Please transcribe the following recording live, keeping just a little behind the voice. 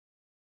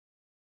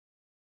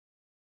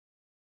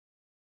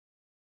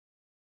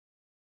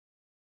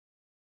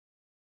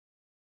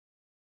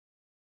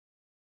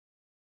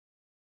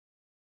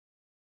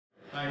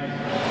Thank you.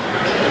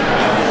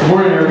 Good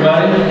morning,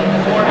 everybody.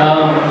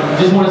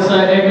 Just want to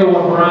echo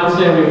what Brian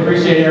said. We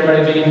appreciate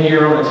everybody being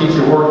here on a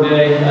teacher work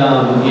day.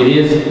 It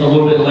is a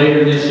little bit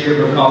later this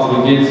year because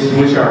we did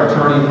switch our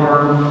attorney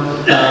firm.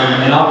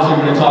 And obviously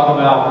we're going to talk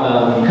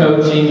about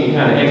coaching and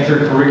kind of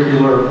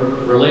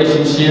extracurricular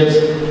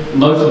relationships.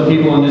 Most of the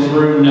people in this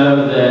room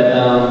know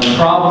that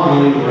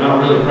probably, or not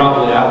really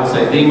probably, I would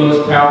say the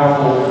most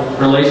powerful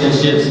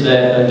relationships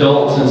that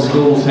adults in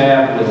schools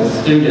have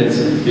with students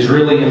is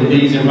really in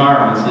these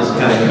environments, this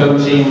kind of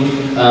coaching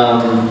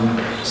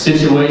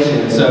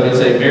situation. So it's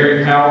a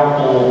very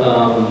powerful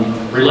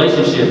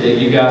relationship that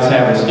you guys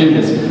have with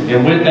students.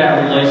 And with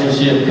that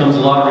relationship comes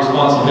a lot of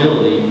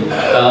responsibility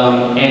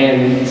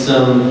and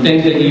some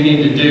things that you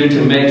need to do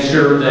to make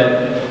sure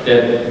that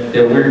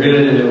we're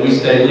good and that we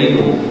stay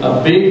legal.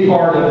 A big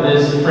part of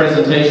this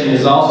presentation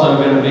is also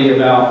going to be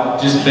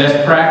about just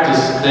best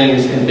practice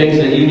things and things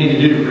that you need to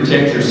do to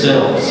protect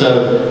yourself.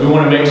 So we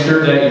want to make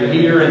sure that you're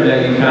here and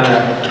that you kind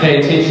of pay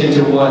attention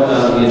to what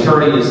the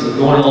attorney is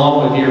going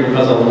along with here,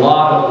 because a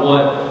lot of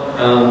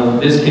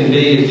what this can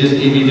be is just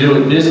if you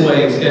do it this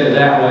way instead of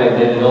that way,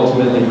 then it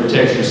ultimately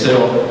protects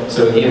yourself.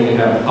 So again, we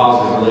have a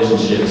positive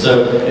relationship.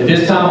 So at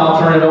this time, I'll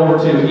turn it over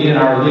to, again,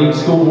 our lead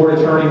school board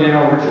attorney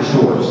now, Richard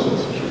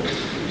Shores.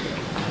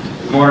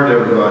 Good morning,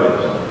 everybody.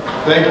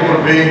 Thank you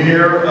for being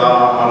here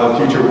on a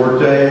teacher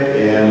work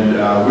day, and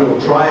we'll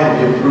try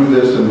and get through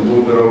this in a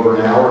little bit over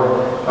an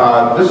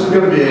hour. This is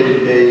going to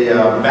be a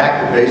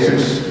back to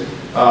basics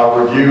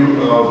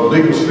review of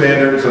legal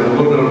standards and a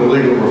little bit of a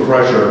legal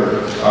refresher.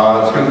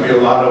 It's going to be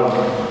a lot of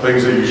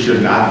things that you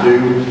should not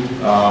do,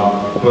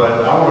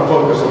 but I want to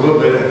focus a little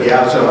bit at the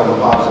outset on the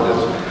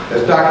positives.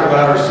 As Dr.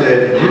 Ladder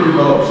said, we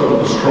develop some of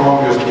the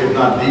strongest, if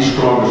not the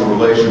strongest,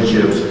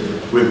 relationships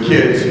with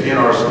kids in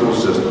our school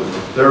system.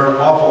 There are an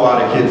awful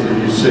lot of kids that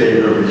you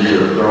save every year.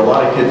 There are a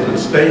lot of kids that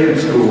stay in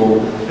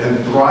school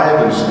and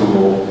thrive in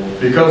school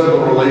because of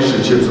the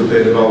relationships that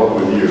they develop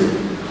with you.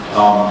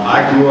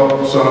 I grew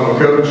up son of a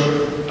coach.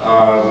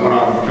 Went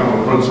on to become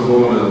a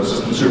principal and an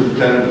assistant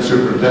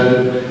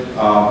superintendent.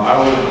 I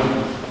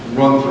would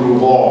run through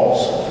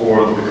walls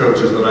for the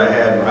coaches that I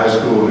had in high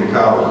school and in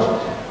college.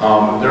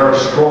 There are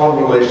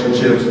strong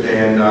relationships,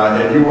 and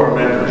you are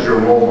mentors, you're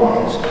role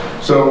models.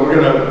 So we're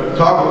going to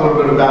talk a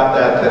little bit about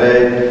that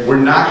today. We're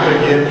not going to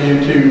get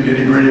into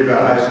nitty-gritty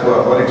about high school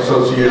athletic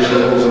association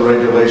rules and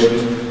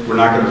regulations. We're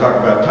not going to talk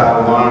about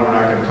Title IX. We're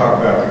not going to talk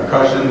about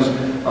concussions.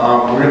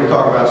 We're going to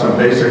talk about some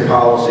basic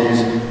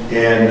policies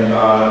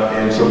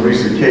and some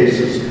recent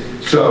cases.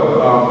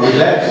 So with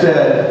that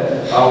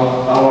said, I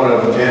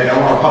want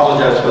to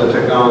apologize for the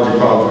technology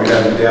problems we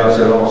had at the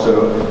outset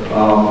also.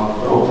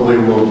 Hopefully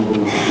we'll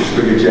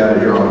still get you out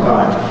of here on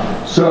time.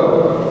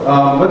 So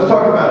let's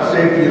talk about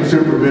safety and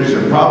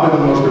supervision. Probably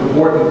the most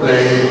important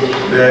thing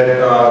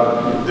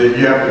that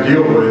you have to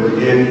deal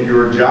with in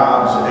your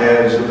jobs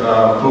as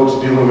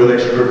folks dealing with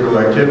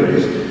extracurricular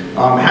activities.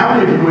 How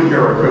many of you in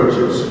here are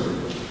coaches?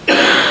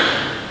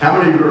 How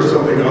many of you are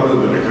something other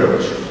than a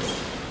coach?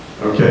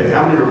 Okay.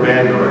 How many are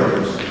band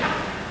directors?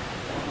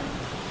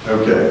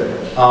 Okay.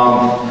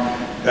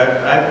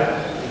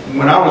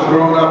 When I was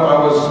growing up,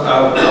 I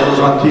was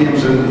on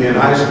teams in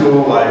high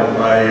school. I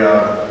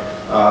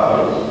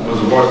was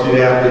a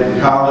varsity athlete in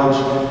college,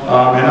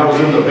 and I was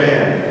in the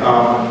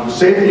band.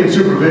 Safety and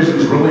supervision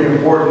is really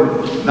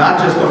important, not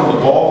just on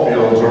the ball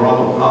fields or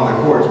on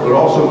the courts, but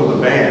also with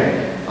the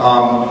band.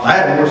 I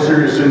had more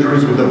serious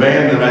injuries with the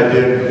band than I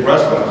did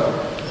wrestling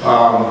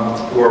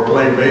or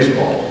playing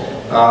baseball.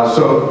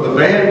 So the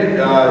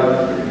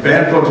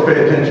band folks,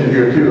 pay attention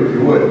here too, if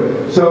you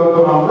would.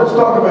 So let's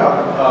talk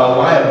about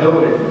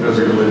liability for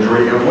physical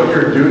injury and what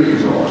your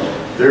duties are.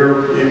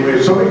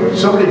 If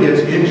somebody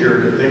gets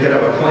injured, they can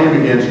have a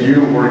claim against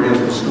you or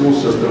against the school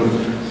system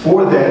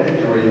for that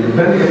injury,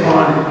 depending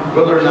upon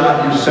whether or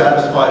not you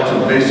satisfied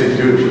some basic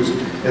duties.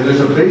 And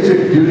there's a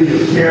basic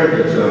duty of care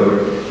that's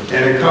owed,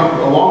 and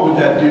along with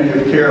that duty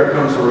of care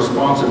comes the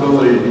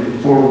responsibility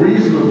for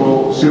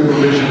reasonable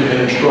supervision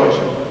and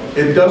instruction.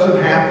 It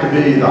doesn't have to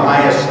be the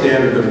highest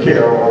standard of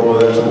care, although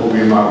that's what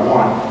we might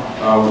want,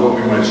 what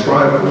we might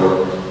strive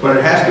for, but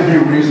it has to be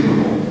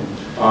reasonable.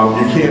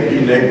 You can't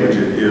be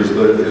negligent is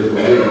the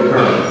legal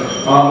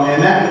term.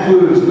 And that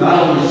includes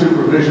not only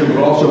supervision,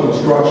 but also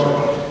instruction.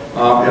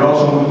 It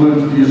also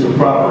includes the use of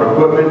proper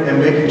equipment and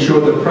making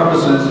sure that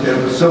premises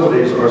and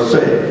facilities are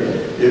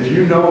safe. If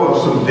you know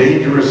of some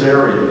dangerous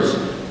areas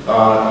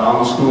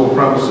on the school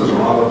premises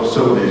or on the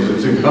facilities,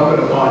 it's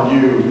incumbent upon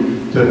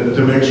you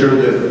to make sure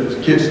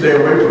that kids stay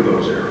away from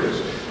those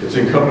areas. It's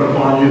incumbent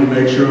upon you to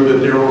make sure that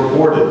they're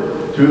reported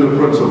to the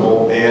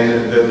principal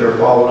and that they're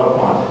followed up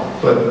on.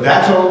 But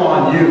that's all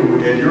on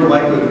you, and you're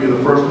likely to be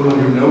the first one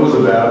who knows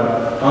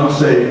about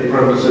unsafe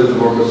premises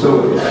or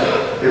facilities.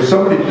 If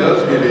somebody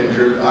does get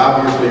injured,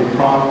 obviously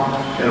prompt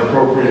and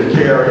appropriate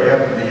care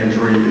after the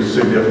injury is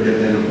significant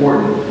and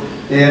important.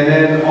 And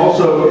then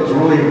also it's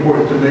really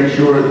important to make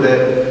sure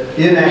that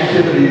in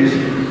activities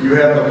you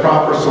have the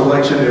proper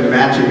selection and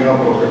matching up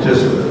of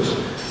participants.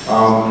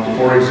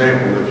 For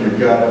example, if you've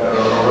got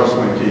a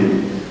wrestling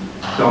team,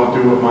 don't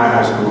do what my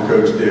high school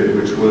coach did,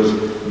 which was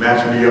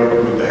match me up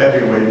with the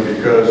heavyweight,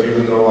 because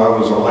even though I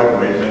was a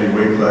lightweight many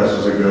weight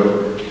classes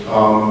ago,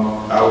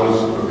 I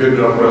was a good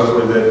enough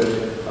wrestler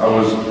that I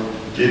was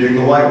getting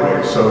the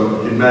lightweight,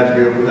 so he'd match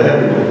me up with the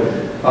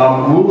heavyweight.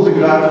 Rules and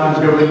guidelines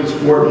governing the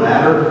sport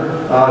matter.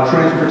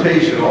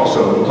 Transportation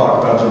also, we'll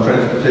talk about some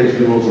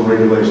transportation rules and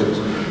regulations.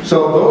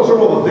 So those are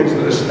all the things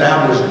that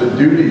establish the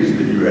duties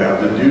that you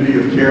have, the duty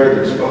of care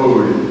that's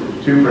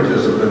owed to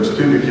participants,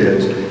 to the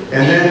kids.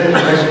 And then the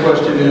next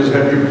question is,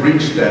 have you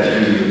breached that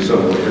duty in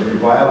some way? Have you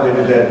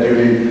violated that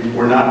duty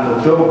or not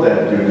fulfilled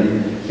that duty?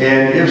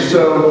 And if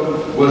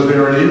so, was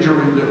there an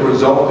injury that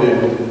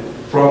resulted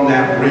from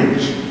that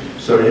breach?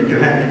 So you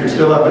can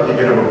still have, you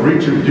can have a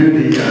breach of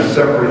duty and a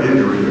separate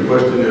injury. The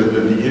question is,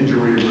 did the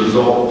injury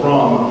result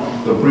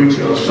from the breach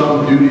of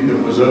some duty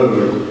that was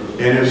owed?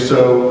 And if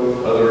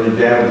so, are there any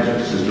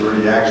damages? Is there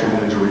any actual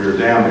injury or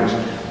damage?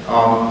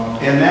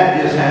 And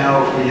that is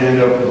how we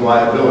end up with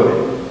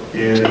liability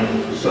in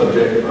the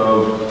subject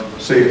of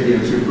safety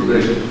and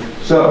supervision.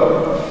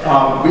 So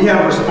we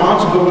have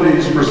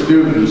responsibilities for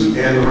students,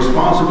 and the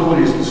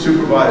responsibility is to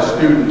supervise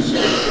students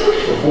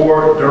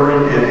before,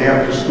 during, and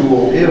after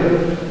school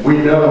if we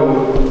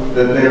know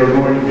that they are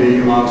going to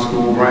be on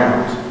school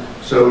grounds.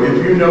 So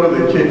if you know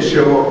that kids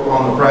show up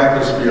on the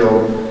practice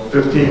field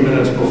 15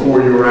 minutes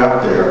before you're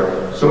out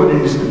there, somebody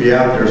needs to be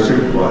out there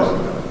supervising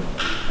them.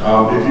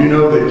 If you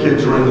know that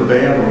kids are in the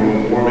band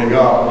room warming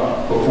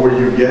up before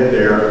you get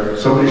there,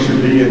 somebody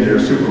should be in there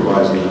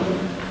supervising them.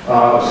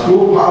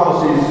 School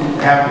policies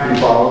have to be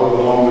followed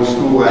along with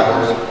school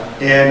hours,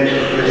 and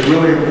it's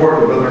really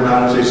important whether or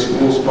not it's a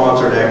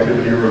school-sponsored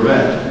activity or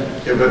event.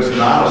 If it's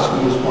not a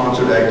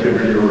school-sponsored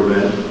activity or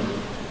event,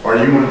 are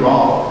you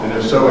involved? And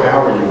if so,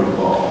 how are you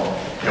involved?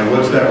 And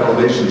what's that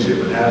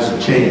relationship? And how does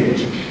it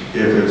change if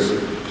it's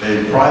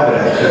a private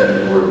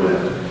activity or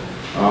event?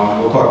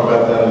 We'll talk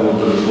about that a little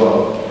bit as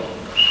well.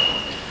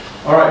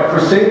 All right, for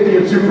safety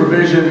and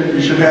supervision,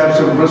 you should have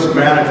some risk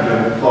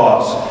management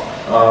thoughts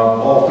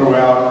all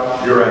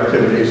throughout your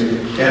activities.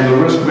 And the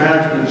risk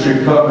management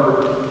should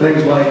cover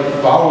things like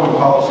following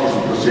policies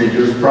and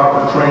procedures,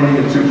 proper training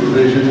and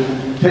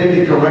supervision,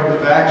 taking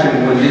corrective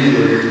action when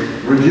needed,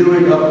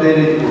 reviewing,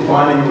 updating,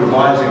 refining,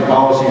 revising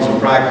policies and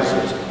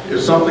practices.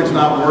 If something's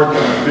not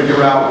working,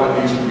 figure out what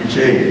needs to be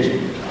changed.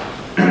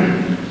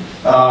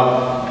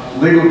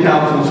 Legal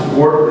counsel and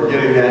support, we're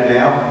getting that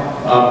now.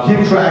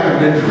 Keep track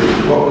of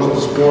injuries. What was the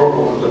sport?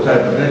 What was the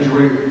type of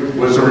injury?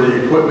 Was there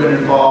any equipment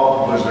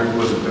involved?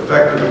 Was it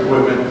defective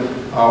equipment?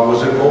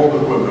 Was it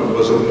old equipment?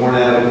 Was it worn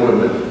out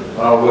equipment?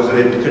 Was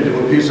it a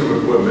particular piece of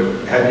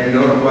equipment? Had you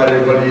notified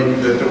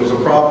anybody that there was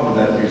a problem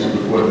with that piece of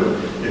equipment,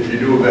 if you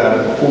knew about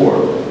it before?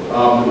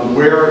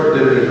 Where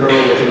did it occur?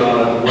 Was it on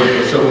a work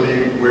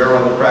facility? Where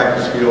on the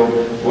practice field?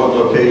 What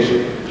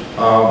location?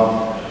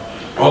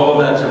 All of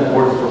that's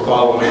important for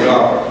following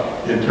up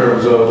in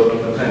terms of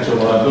potential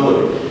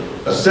liability.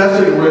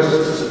 Assessing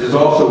risks is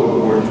also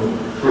important.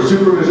 For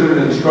supervision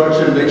and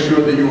instruction, make sure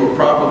that you are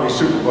properly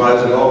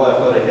supervising all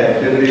athletic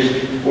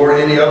activities or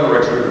any other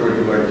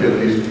extracurricular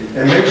activities,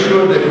 and make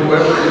sure that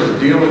whoever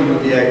is dealing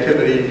with the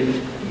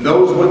activity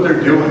knows what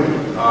they're doing.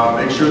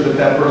 Make sure that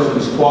that person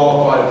is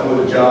qualified for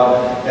the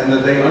job and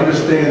that they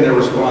understand their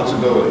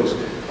responsibilities.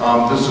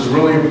 This is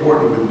really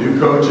important with new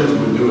coaches,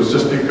 with new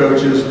assistant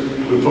coaches,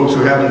 with folks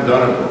who haven't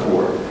done it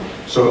before.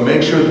 So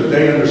make sure that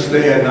they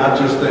understand, not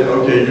just that,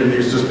 okay, you're the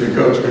assistant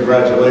coach,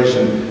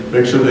 congratulations,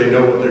 make sure they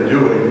know what they're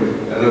doing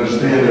and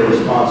understand their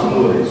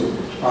responsibilities.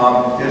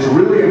 It's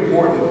really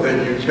important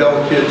that you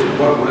tell kids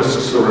what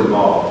risks are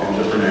involved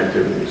in different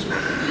activities.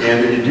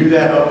 And that you do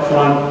that up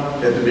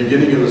front at the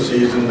beginning of the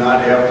season,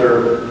 not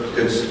after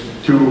it's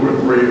 2 or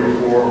 3 or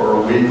 4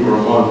 or a week or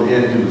a month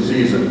into the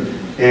season.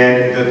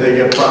 And that they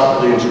get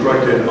properly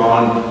instructed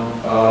on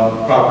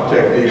proper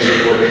techniques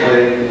for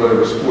playing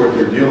whatever sport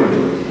they're dealing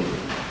with.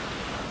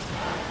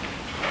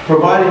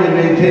 Providing and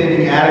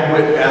maintaining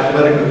adequate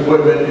athletic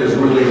equipment is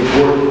really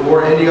important,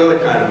 or any other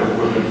kind of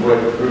equipment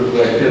for group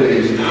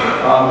activities.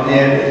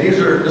 And these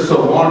are just a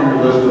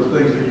laundry list of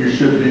things that you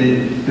should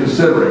be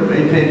considering.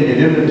 Maintaining an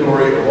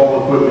inventory of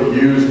all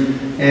equipment used,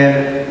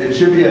 and it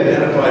should be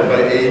identified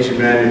by age and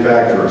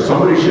manufacturer.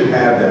 Somebody should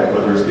have that,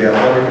 whether it's the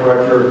athletic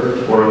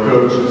director or a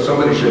coach,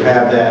 somebody should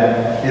have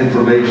that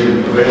information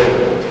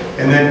available.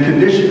 And then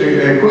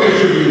the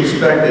equipment should be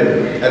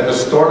inspected at the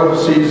start of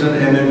the season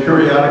and then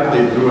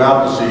periodically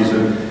throughout the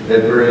season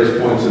at various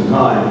points in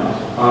time.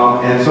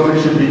 And somebody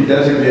should be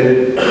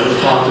designated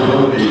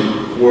responsibility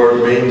for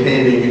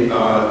maintaining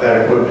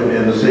that equipment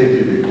and the safety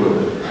of the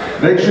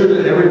equipment. Make sure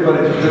that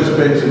everybody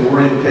participates in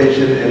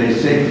orientation and a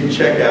safety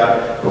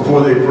checkout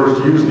before they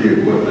first use the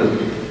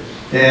equipment.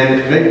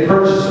 And make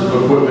purchases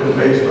of equipment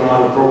based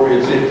on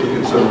appropriate safety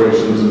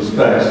considerations and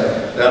specs.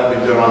 That'll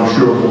be done, I'm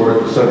sure, more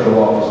at the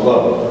central office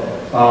level.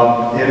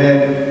 And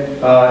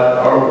then,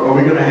 are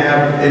we going to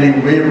have any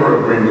waiver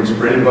agreements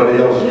for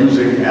anybody else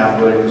using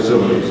athletic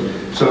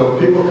facilities? So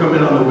people come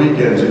in on the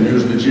weekends and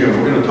use the gym.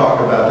 We're going to talk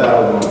about that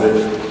a little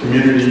bit.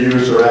 Community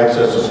use or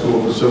access to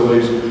school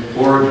facilities.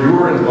 or if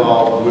you're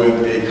involved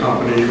with a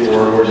company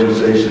or an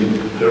organization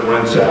that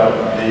rents out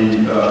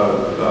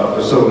the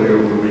facility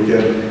over the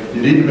weekend,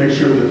 you need to make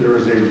sure that there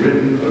is a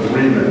written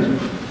agreement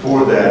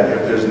for that.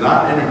 If there's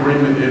not an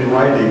agreement in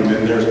writing,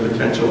 then there's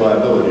potential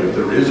liability. If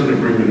there is an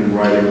agreement in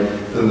writing,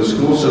 then the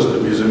school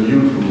system is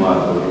immune from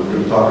liability. We're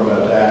going to talk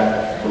about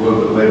that a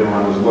little bit later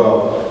on as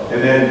well.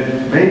 And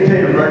then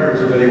maintain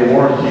records of any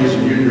warranties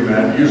and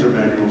user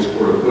manuals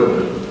for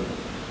equipment.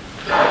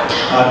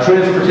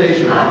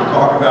 Transportation, we're going to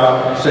talk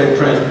about safe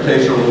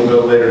transportation a little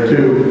bit later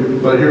too,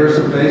 but here are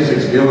some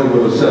basics dealing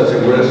with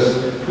assessing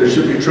risks. There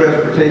should be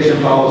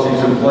transportation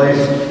policies in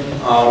place,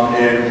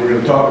 and we're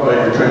going to talk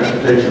about your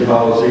transportation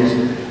policies.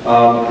 If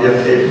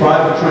a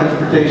private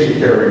transportation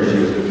carrier is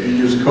used, if you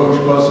use coach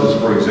buses,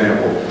 for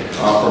example,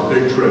 for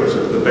big trips,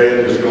 if the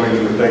band is going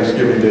to the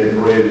Thanksgiving Day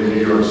parade in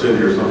New York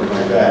City or something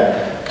like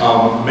that,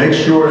 make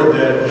sure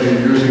that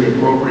you're using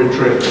appropriate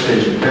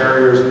transportation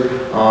carriers,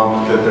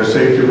 that their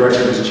safety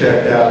record is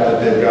checked out,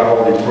 that they've got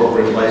all the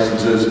appropriate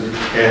licenses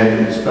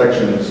and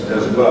inspections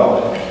as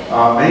well.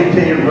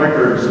 Maintain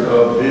records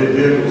of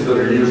vehicles that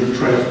are used to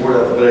transport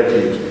athletic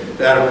teams.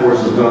 That, of course,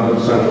 is done at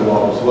the central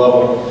office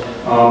level.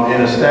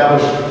 And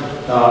establish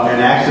an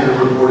accident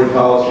reporting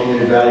policy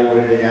and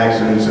evaluate any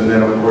accidents, and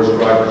then, of course,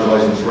 driver's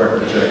license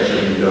record checks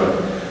should be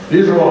done.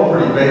 These are all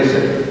pretty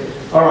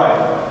basic. All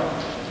right.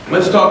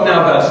 Let's talk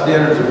now about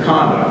standards of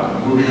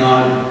conduct, moving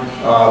on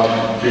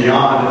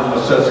beyond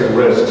assessing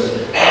risks.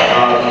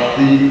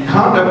 The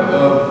conduct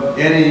of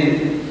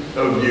any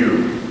of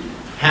you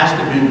has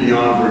to be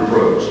beyond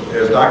reproach.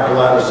 As Dr.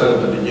 Latter said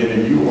at the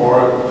beginning, you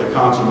are the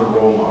consummate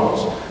role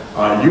models.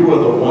 You are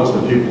the ones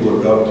that people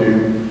look up to.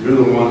 You're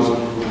the ones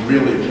who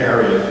really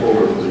carry it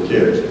forward for the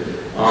kids.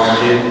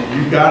 And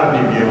you've got to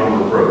be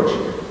beyond reproach.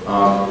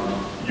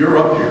 You're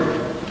up here,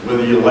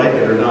 whether you like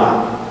it or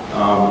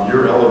not.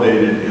 You're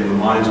elevated in the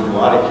minds of a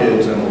lot of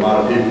kids and a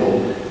lot of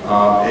people,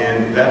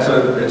 and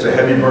it's a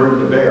heavy burden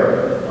to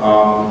bear,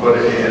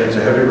 and it's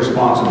a heavy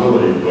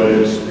responsibility, but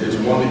it's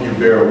one that you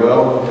bear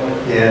well,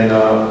 and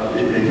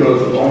it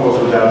goes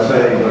almost without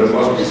saying, but it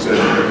must be said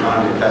that your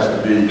conduct has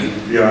to be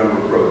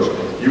beyond reproach.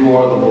 You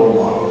are the role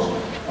models.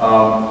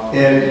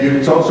 And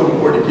it's also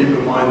important to keep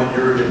in mind that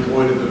you're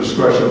employed at the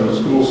discretion of the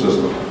school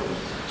system.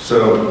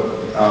 So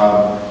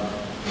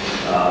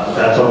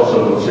that's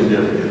also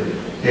significant.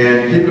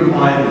 And keep in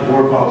mind that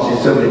Board Policy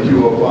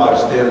 7205,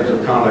 Standards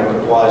of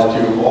Conduct, applies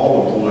to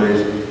all employees,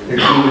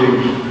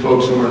 including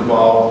folks who are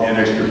involved in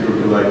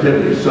extracurricular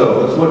activities. So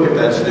let's look at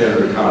that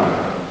standard of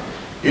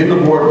conduct. In the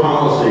Board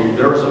Policy,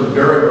 there are some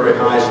very, very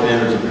high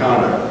standards of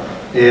conduct.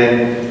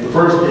 And the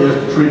first is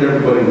to treat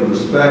everybody with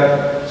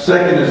respect.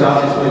 Second is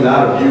obviously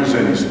not abuse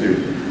any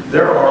student.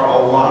 There are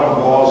a lot of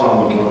laws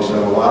on the books and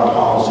a lot of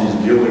policies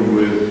dealing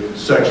with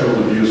sexual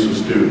abuse of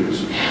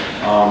students,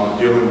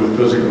 dealing with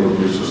physical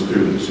abuse of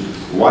students.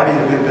 Why do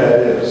you think that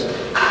is?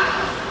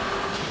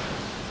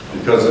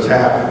 Because it's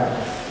happened.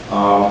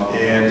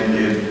 And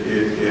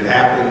it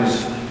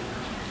happens,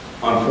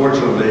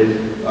 unfortunately,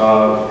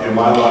 in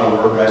my line of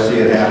work, I see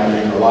it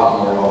happening a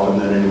lot more often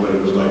than anybody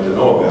would like to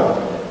know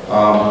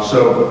about.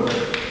 So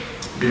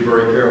be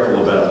very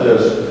careful about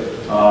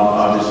this,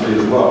 obviously,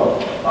 as well.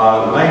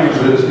 Language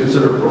that is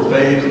considered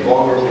profane,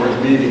 vulgar, or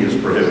demeaning is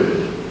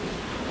prohibited.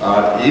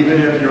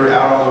 Even if you're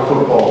out on the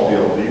football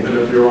field, even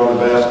if you're on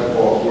the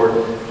basketball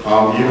court,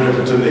 even if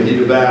it's in the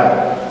heat of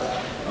battle,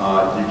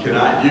 you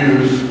cannot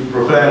use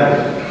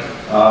profanity.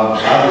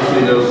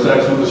 Obviously, no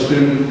sex with a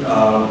student,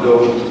 no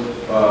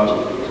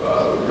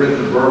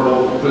written,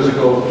 verbal,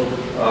 physical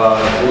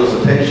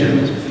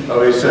solicitation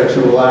of a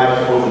sexual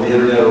act over the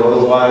internet or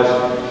otherwise,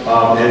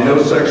 and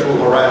no sexual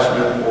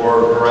harassment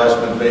or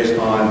harassment based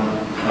on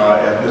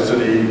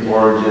ethnicity,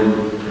 origin,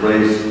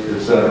 race,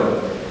 etc.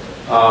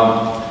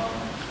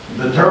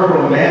 The term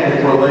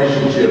romantic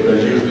relationship,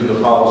 as used in the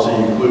policy,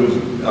 includes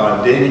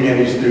dating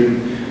any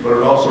student, but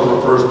it also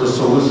refers to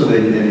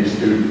soliciting any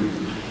student.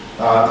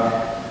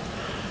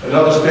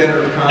 Another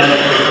standard of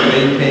conduct is to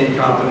maintain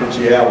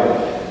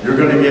confidentiality. You're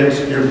going to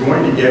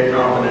get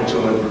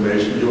confidential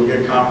information. You'll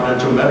get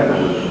confidential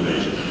medical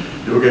information.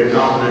 You'll get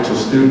confidential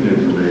student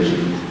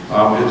information.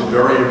 It's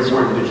very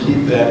important to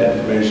keep that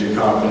information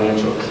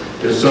confidential.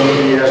 If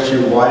somebody asks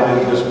you, why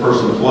did this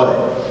person play?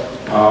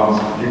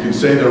 You can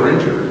say they're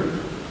injured.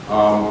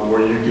 Or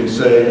you can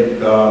say,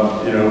 it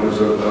was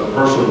a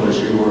personal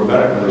issue or a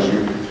medical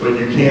issue, but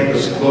you can't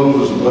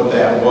disclose what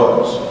that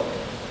was.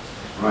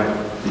 Right?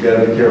 You got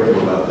to be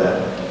careful about that.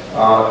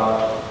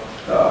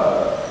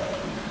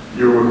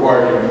 You're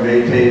required to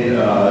maintain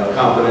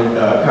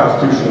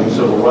constitutional and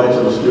civil rights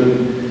of the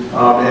student,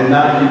 and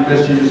not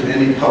misuse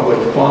any public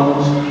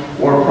funds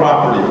or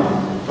property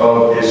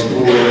of a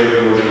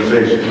school-related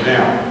organization.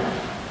 Now,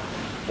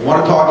 I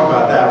want to talk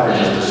about that for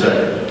just a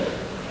second.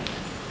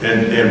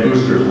 And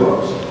booster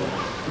clubs.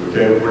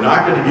 Okay, we're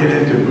not going to get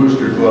into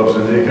booster clubs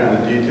in any kind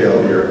of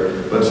detail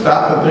here, but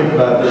stop and think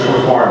about this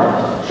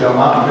requirement. Shall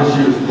not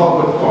misuse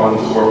public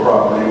funds or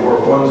property or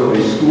funds of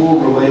a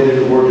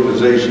school-related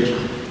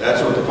organization.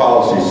 That's what the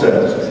policy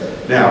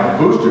says. Now,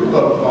 booster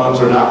club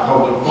funds are not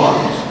public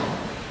funds.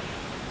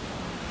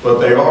 but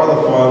they are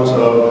the funds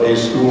of a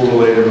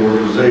school-related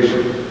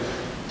organization.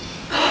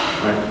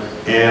 Right?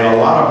 And a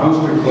lot of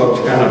booster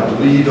clubs kind of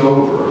bleed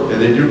over, and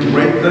they do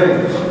great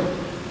things.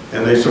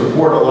 And they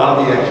support a lot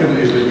of the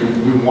activities that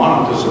we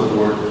want them to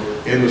support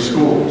in the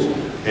schools.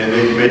 And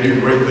they may do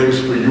great things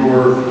for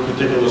your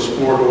particular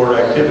sport or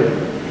activity,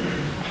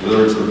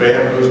 whether it's the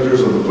band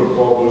boosters or the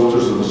football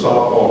boosters or the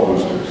softball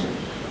boosters.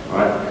 All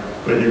right?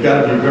 But you've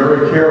got to be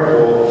very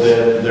careful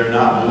that they're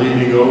not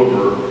bleeding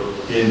over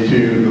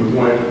into the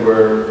point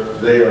where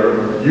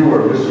you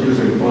are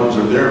misusing funds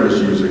or they're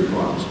misusing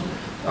funds.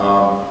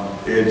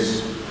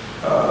 It's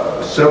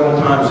several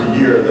times a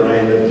year that I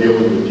end up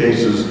dealing with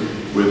cases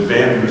with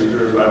band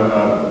boosters,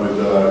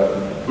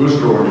 with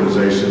booster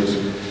organizations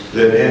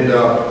that end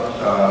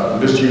up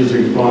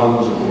misusing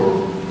funds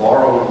or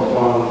borrowing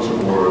funds,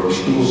 or the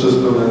school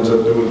system ends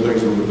up doing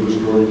things with the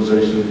booster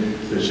organization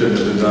that shouldn't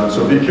have been done.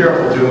 So be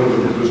careful dealing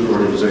with the booster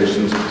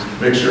organizations.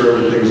 Make sure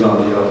everything's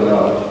on the up and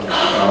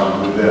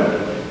up with them.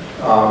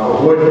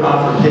 Avoid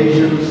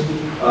confrontations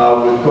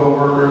with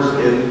coworkers,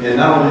 and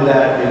not only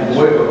that,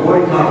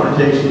 avoid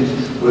confrontations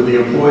where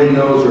the employee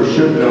knows or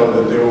should know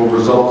that they will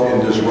result in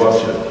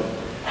disruption.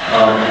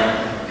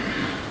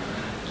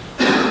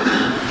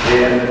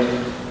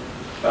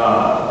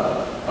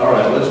 All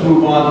right, let's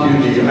move on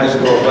to the High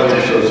School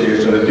Athletic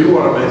Association. I do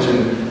want to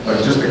mention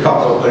just a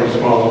couple of things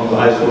from the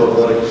High School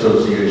Athletic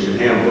Association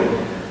handbook.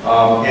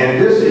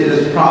 And this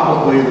is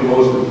probably the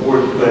most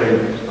important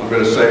thing I'm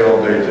going to say all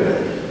day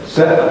today.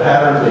 Set a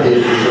pattern of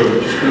behavior so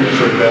that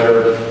students are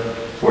better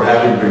for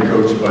having been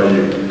coached by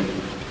you.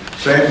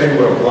 Same thing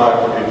would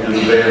apply if you're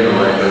the band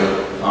director.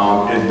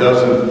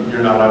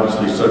 You're not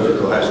obviously subject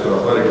to the High School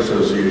Athletic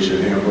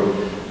Association handbook,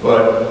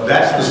 but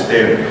that's the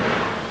standard.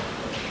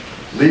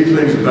 Leave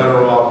things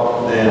better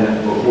off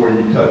than before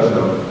you touch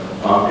them,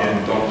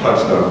 and don't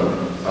touch them,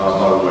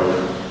 by the way.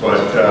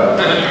 But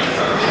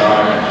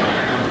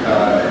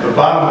the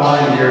bottom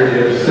line here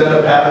is set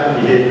a pattern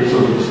of behavior so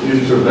that the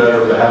students are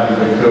better for having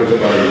been coached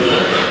by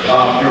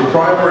you. Your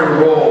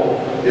primary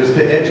role is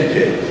to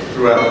educate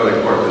through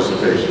athletic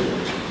participation.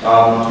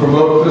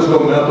 Promote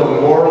physical,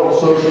 mental, moral,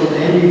 social,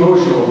 and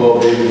emotional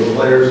well-being of the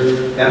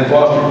players, and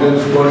foster good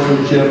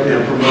sportsmanship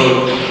and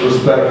promote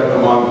respect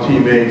among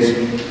teammates,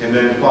 and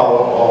then follow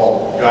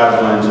all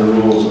guidelines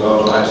and rules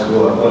of the High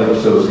School Athletic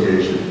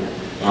Association,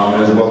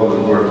 as well as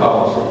the board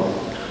policy.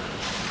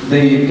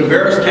 The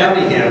Cabarrus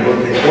County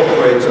Handbook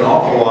incorporates an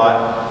awful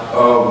lot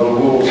of the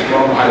rules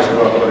from the High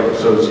School Athletic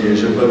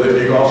Association, but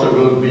it also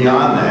goes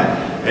beyond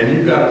that. And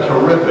you've got a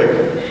terrific,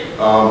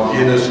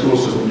 in the school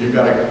system, you've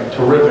got a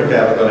terrific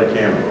athletic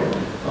handbook.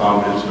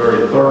 It's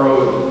very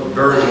thorough,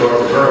 very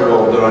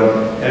well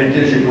done, and it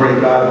gives you great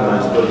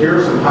guidelines. But here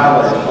are some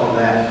highlights on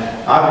that.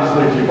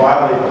 Obviously, if you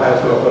violate the High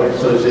School Athletic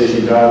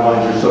Association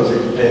guidelines, you're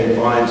subject to paying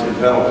fines and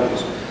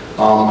penalties.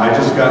 I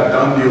just got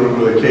done dealing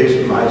with a case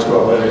from the High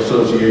School Athletic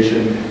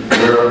Association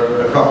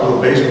where a couple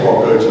of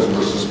baseball coaches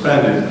were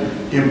suspended,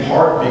 in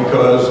part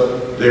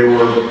because they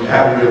were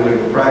having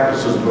illegal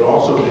practices, but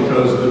also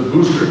because the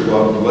booster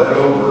club led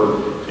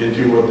over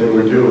into what they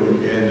were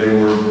doing, and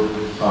they were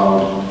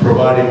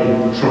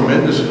providing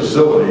tremendous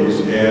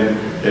facilities and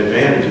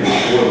advantages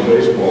for the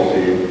baseball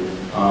team,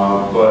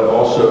 but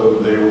also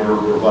they were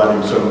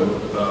providing some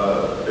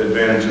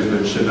advantages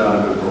that should not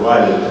have been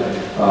provided.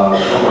 I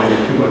don't want to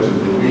get too much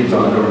into the weeds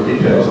on it or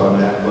details on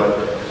that,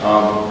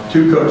 but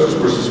 2 coaches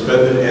were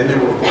suspended and they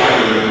were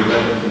fined and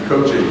prevented from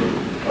coaching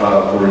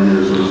for a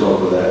year as a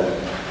result of that.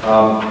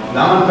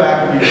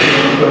 Non-faculty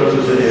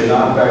coaches and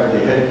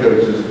non-faculty head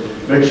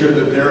coaches, make sure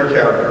that their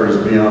character is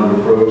beyond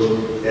reproach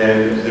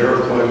and their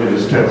employment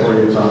is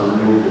temporary, it's on a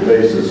renewable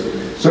basis.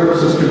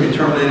 Services can be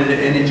terminated at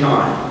any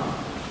time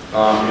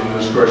in the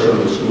discretion of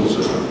the school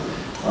system.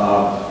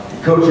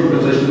 Coaching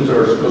positions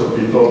are supposed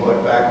to be filled by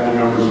faculty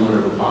members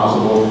whenever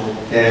possible,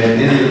 and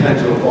any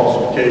intentional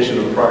falsification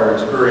of prior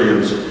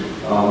experience is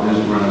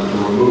rendered for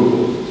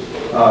removal.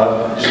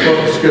 You're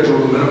supposed to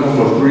schedule a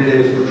minimum of 3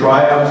 days for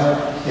tryouts,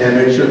 and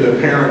make sure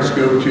that parents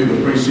go to the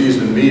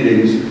preseason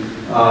meetings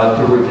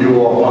to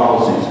review all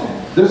policies.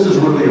 This is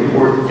really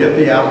important. Get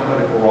the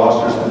alphabetical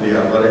rosters to the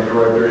athletic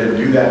director and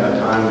do that in a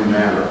timely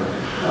manner.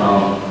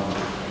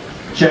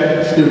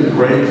 Check student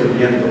grades at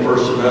the end of the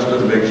first semester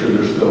to make sure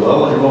they're still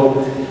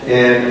eligible,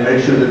 and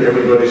make sure that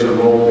everybody's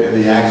enrolled in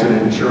the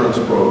accident insurance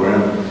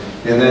program.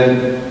 And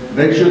then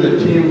make sure that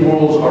team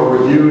rules are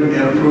reviewed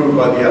and approved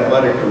by the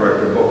athletic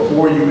director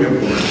before you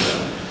implement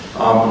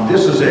them.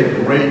 This is a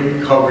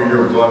great cover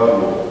your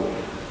butt rule,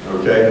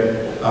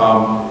 okay?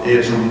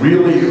 It's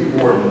really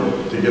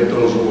important to get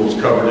those rules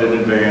covered in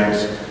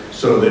advance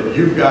so that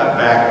you've got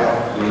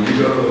backup. When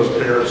you go to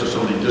those parents or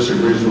somebody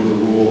disagrees with the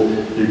rule,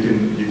 you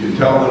can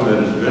tell them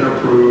that it's been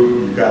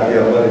approved, you've got the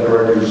athletic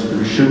directors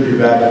who should be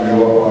backing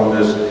you up on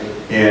this,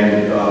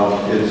 and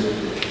it's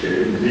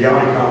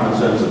beyond common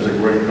sense, it's a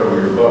great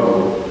cover your butt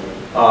rule.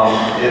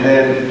 And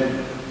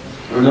then,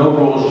 no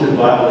rules should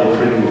violate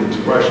freedom of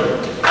expression.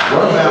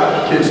 What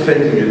about kids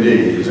taking a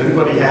knee? Has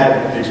anybody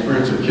had the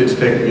experience of kids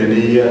taking a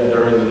knee yet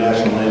during the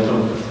national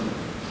anthem?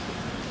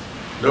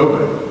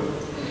 Nobody.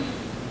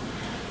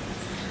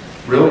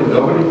 Really?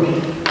 Nobody?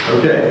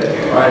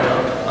 Okay. All right.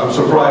 I'm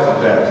surprised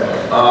at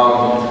that.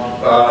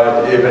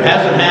 If it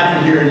hasn't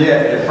happened here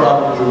yet, it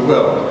probably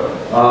will.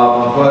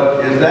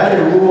 But is that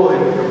a rule,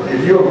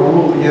 if you have a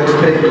rule against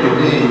taking a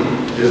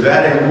knee, is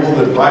that a rule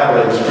that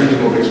violates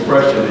freedom of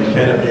expression and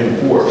cannot be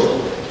enforced?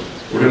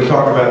 We're going to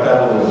talk about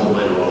that a little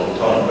bit later on. We'll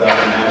talk about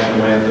the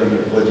national anthem,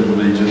 the Pledge of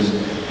Allegiance,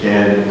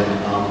 and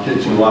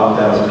get you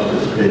locked out of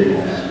participating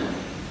in that.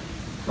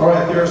 All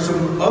right, there are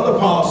some other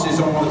policies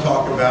I want to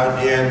talk about,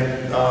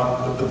 and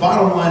the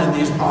bottom line in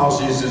these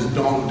policies is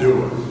don't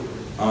do it.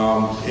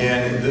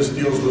 And this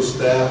deals with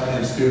staff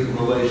and student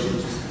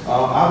relations.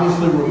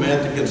 Obviously,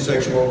 romantic and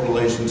sexual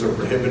relations are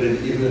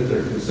prohibited even if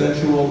they're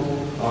consensual.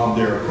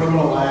 There are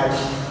criminal acts,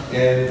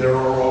 and there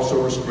are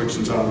also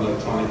restrictions on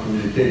electronic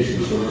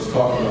communications. So let's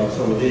talk about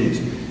some of these.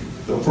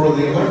 For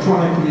the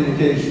electronic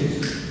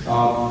communications,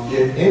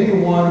 if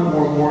any one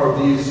or more of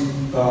these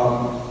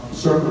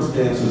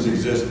circumstances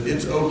exist,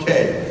 it's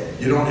okay.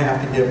 You don't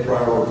have to get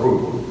prior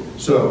approval.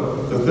 So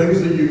the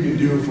things that you can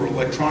do for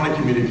electronic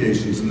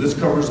communications, and this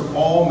covers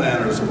all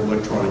manners of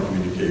electronic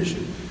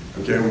communication,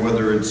 okay,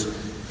 whether it's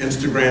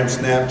Instagram,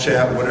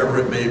 Snapchat, whatever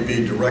it may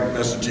be, direct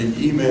messaging,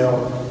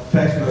 email,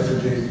 text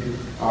messaging.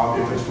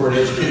 If it's for an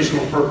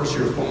educational purpose,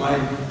 you're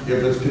fine.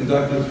 If it's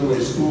conducted through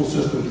a school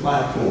system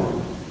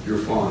platform, you're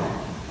fine.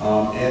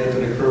 And if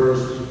it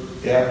occurs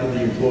after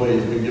the employee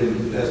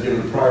has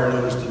given prior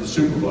notice to the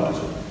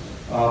supervisor.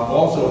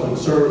 Also,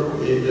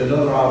 if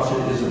another option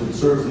is if it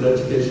serves an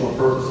educational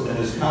purpose and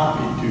is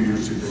copied to your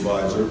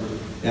supervisor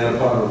and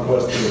upon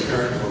request of a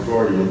parent or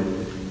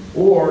guardian,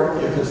 or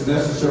if it's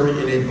necessary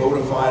in a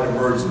bona fide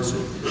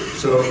emergency.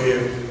 So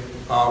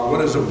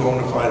what is a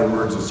bona fide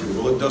emergency?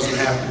 Well, it doesn't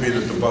have to be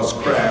that the bus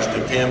crashed.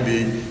 It can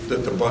be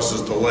that the bus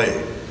is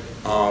delayed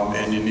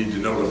and you need to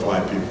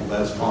notify people.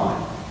 That's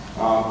fine.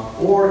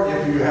 Or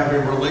if you have a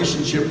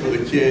relationship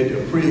with a kid,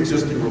 a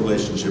pre-existing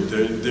relationship,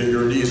 they're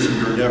your niece and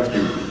your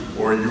nephew,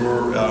 or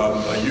you're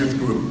a youth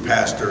group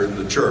pastor in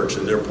the church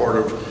and they're part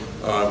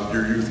of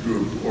your youth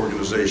group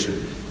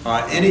organization.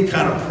 Any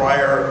kind of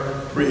prior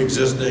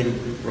pre-existing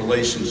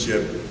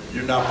relationship,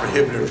 you're not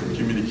prohibited from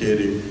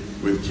communicating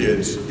with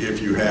kids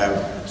if you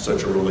have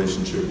such a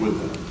relationship with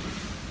them.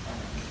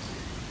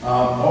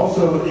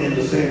 Also in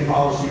the same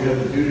policy, you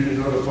have the duty to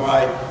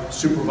notify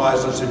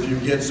supervisors if you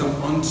get some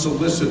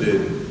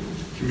unsolicited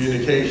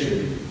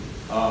communication,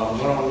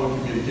 one-on-one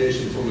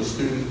communication from a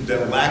student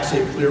that lacks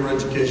a clear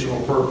educational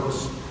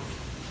purpose.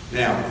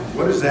 Now,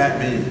 what does that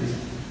mean?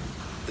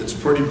 It's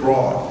pretty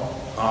broad.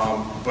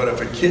 But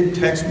if a kid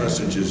text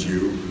messages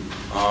you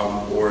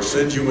or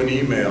sends you an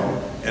email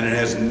and it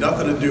has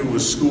nothing to do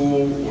with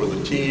school or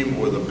the team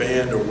or the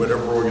band or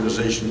whatever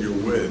organization you're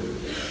with,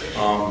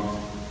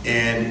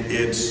 and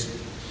it's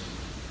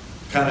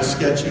kind of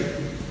sketchy,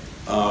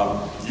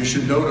 you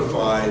should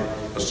notify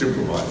a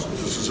supervisor.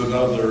 This is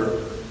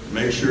another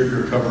make sure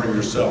you're covering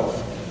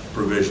yourself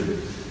provision.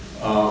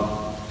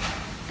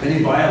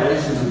 Any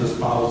violations of this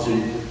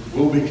policy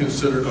will be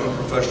considered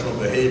unprofessional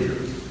behavior,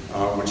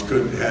 which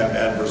could have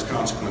adverse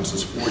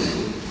consequences for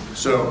you.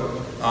 So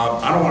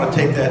I don't want to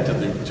take that to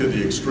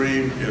the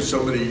extreme. If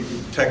somebody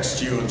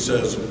texts you and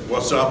says,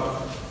 "What's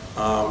up?"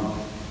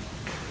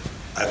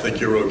 I think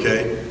you're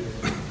okay.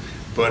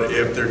 But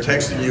if they're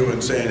texting you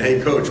and saying, "Hey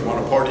coach,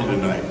 want to party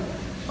tonight?"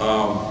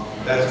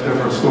 That's a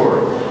different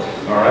story.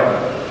 All right?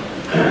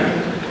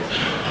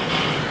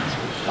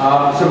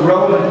 Some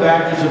relevant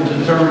factors of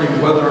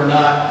determining whether or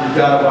not you've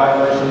got a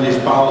violation of these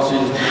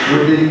policies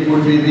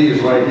would be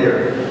these right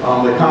here.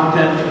 The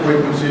content, the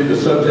frequency, the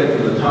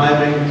subject, and the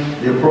timing,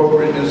 the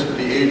appropriateness for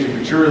the age and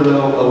maturity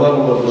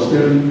level of the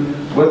student,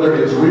 whether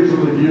it's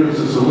reasonably viewed as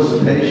a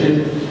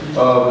solicitation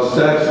of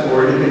sex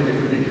or anything that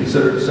could be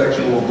considered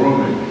sexual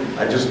grooming.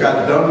 I just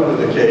got done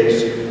with a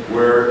case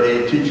where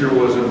a teacher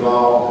was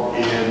involved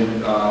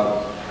in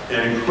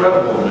an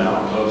incredible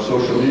amount of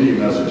social media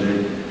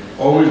messaging,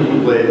 always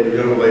with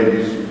young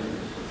ladies,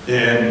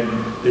 and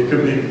it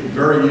could be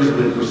very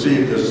easily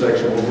perceived as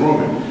sexual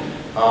grooming.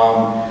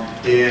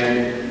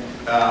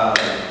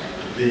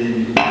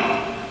 The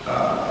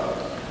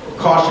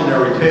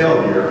cautionary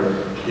tale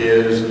here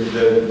is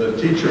that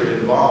the teacher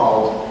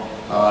involved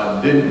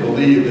didn't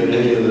believe that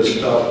any of this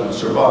stuff would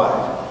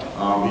survive.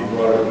 He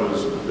thought it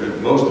was,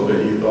 most of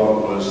it he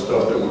thought was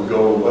stuff that would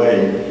go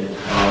away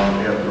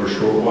after a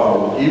short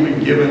while. Even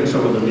given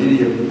some of the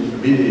media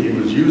he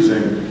was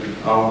using,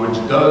 which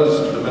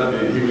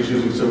he was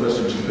using some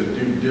messages that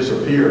do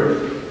disappear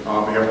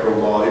after a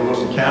while. He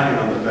wasn't counting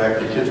on the fact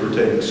that kids were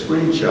taking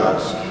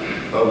screenshots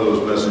of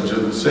those messages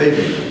and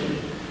saving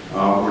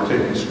them. We're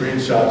taking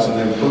screenshots and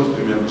then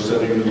posting them or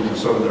sending them to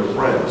some of their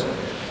friends.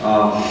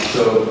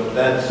 So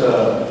that's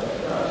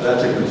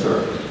a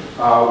concern.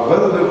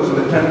 Whether there was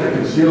an attempt to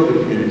conceal the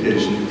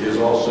communication is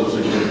also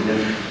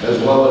significant, as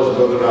well as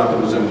whether or not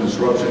there was any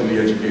disruption in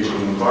the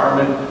educational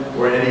environment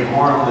or any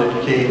harm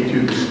that came to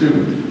the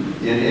student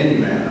in any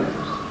manner.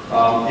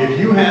 If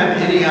you have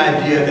any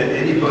idea that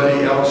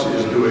anybody else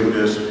is doing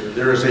this,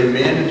 there is a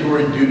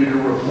mandatory duty to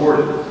report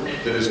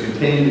it that is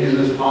contained in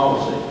this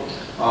policy.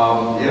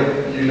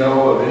 If you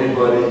know of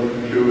anybody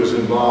who is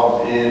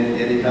involved in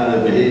any kind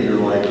of behavior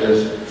like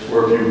this,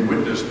 or if you've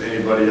witnessed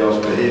anybody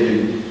else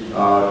behaving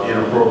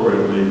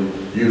inappropriately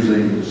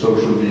using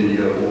social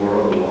media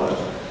or otherwise.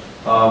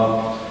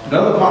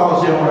 Another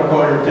policy I want to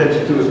call your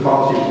attention to is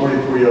policy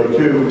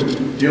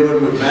 4302,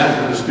 dealing with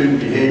management of student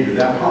behavior.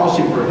 That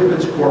policy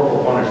prohibits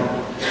corporal punishment.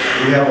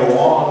 We have a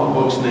law on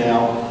the books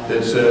now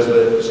that says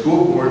that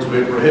school boards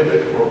may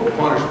prohibit corporal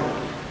punishment,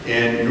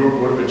 and your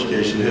Board of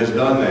Education has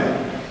done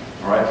that.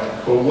 All right,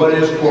 but what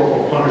is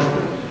corporal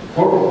punishment?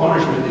 Corporal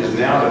punishment is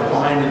now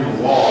defined in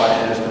the law,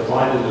 and it's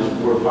defined in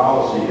this board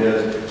policy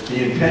as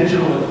the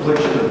intentional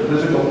infliction of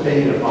physical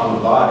pain upon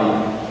the body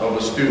of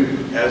a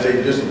student as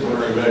a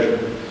disciplinary measure.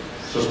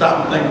 So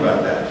stop and think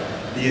about that.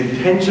 The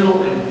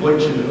intentional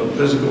infliction of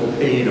physical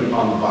pain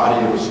upon the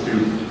body of a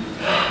student.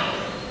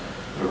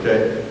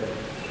 Okay?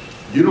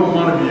 You don't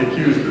want to be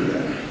accused of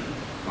that.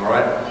 All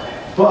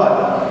right?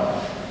 But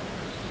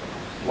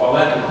while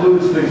that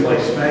includes things like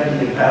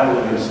spanking and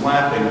paddling and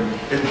slapping,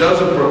 it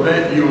doesn't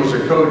prevent you as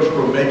a coach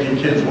from making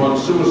kids run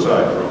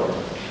suicide drills.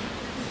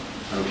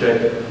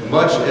 Okay?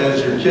 Much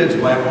as your kids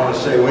might want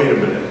to say, wait a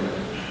minute,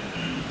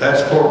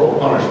 that's corporal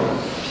punishment.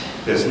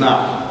 It's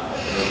not.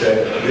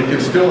 Okay? You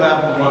can still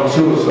have them run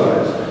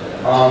suicides.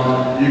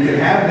 You can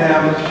have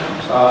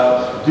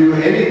them do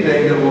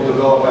anything that will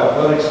develop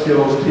athletic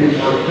skills,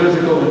 teamwork,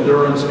 physical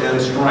endurance,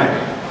 and strength.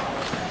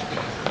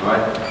 All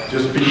right?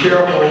 Just be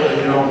careful that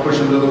you don't push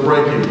them to the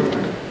breaking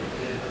point.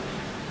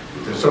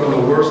 Because some of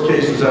the worst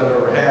cases I've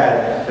ever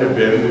had have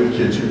been with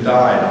kids who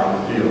died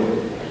on the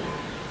field.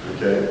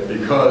 Okay?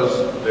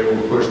 Because they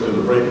were pushed to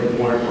the breaking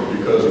point, or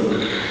because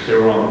they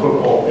were on the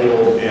football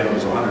field and it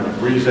was 100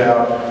 degrees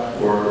out,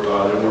 or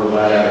they weren't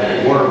allowed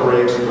out water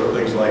breaks, or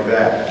things like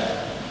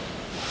that.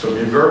 So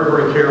be very,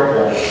 very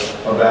careful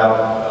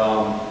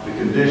about the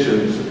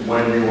conditions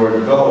when you are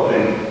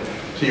developing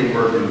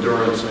teamwork,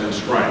 endurance, and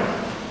strength.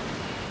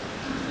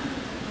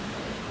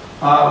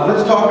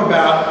 Let's talk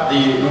about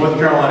the North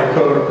Carolina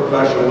Code of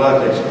Professional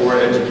Ethics for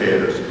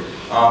educators.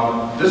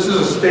 This is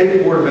a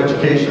state Board of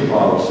Education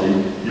policy.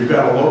 You've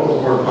got a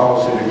local board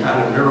policy that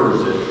kind of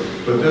mirrors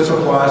it, but this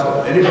applies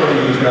to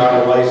anybody who's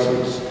got a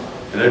license,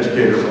 an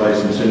educator's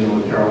license in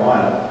North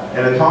Carolina,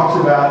 and it talks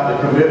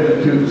about the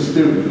commitment to the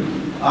student.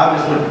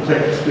 Obviously,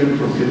 protect the student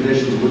from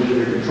conditions within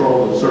your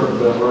control that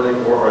circumvent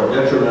learning or are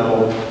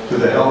detrimental to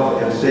the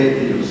health and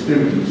safety of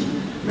students.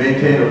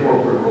 Maintain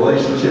appropriate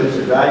relationships,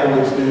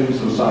 evaluate students,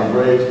 and assign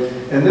grades.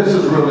 And this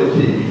is really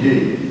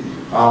TBD.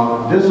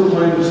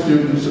 Discipline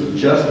students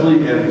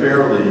justly and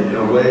fairly in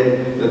a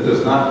way that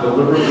does not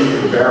deliberately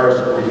embarrass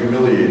or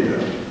humiliate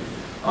them.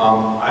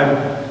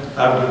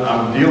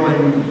 I'm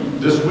dealing,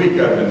 this week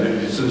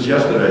since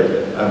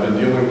yesterday, I've been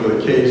dealing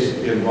with a case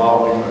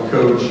involving a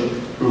coach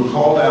who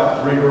called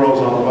out 3 girls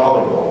on the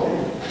volleyball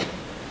team.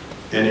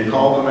 And he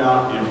called them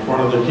out in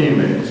front of their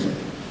teammates.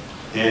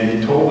 And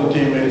he told the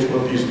teammates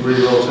what these 3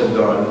 girls had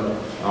done,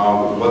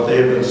 what they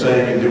had been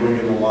saying and doing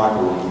in the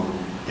locker room,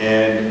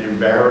 and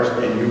embarrassed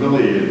and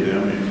humiliated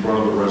them in front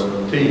of the rest of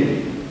the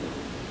team.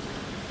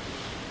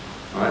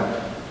 All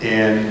right?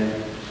 And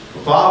the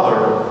father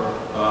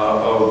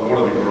of one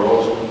of the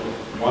girls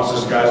wants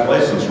this guy's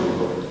license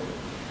revoked.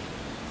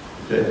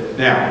 Okay?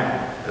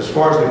 Now, as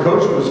far as the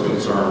coach was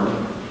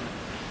concerned,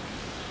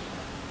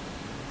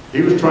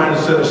 he was trying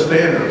to set a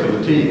standard for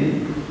the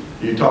team.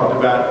 He talked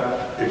about,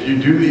 if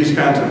you do these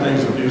kinds of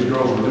things that these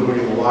girls were doing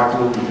in the locker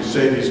room, if you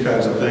say these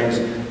kinds of things,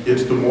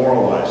 it's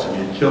demoralizing.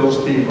 It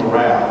kills team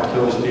morale, it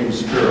kills team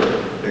spirit.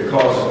 It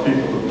causes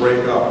people to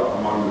break up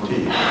among the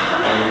team.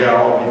 And we got to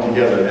all be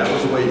together. That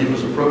was the way he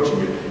was approaching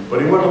it.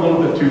 But he went a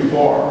little bit too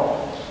far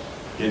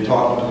in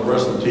talking to the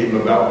rest of the team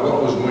about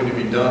what was going to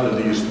be done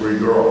to these 3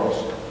 girls,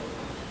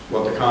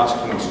 what the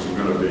consequences were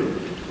going to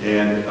be,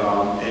 and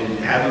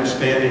have them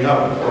standing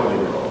up in front of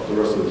the girls, the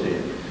rest of the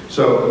team.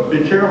 So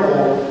be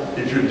careful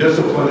if you're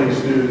disciplining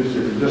students,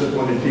 if you're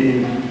disciplining a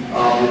team,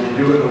 that you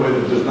do it in a way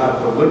that does not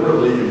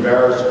deliberately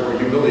embarrass or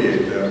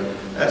humiliate them.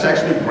 That's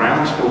actually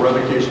grounds for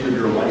revocation of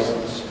your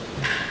license.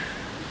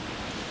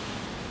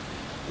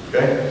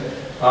 Okay?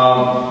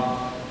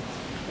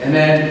 And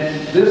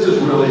then this is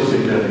really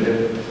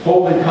significant.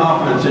 Holding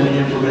confidence in the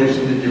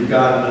information that you've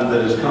gotten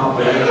that is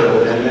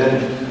confidential, and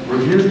then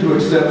refuse to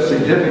accept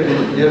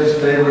significant gifts,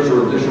 favors,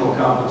 or additional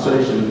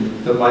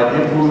compensation that might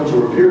influence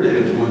or appear to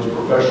influence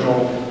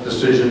professional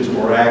decisions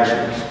or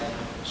actions.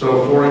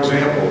 So, for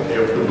example,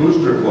 if the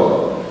Booster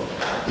Club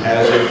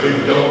has a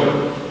big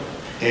donor,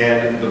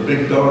 and the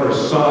big donor's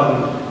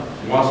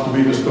son wants to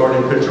be the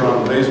starting pitcher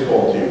on the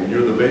baseball team, and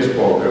you're the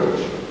baseball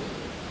coach,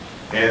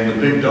 and the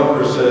big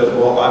donor says,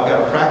 well, I've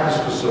got a practice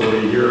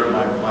facility here in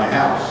my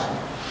house,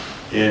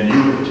 and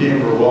you and the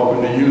team are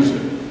welcome to use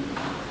it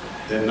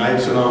at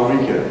nights and on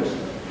weekends,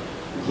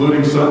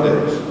 including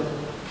Sundays.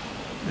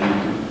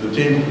 And the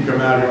team can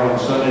come out here on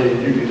Sunday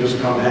and you can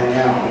just come hang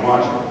out and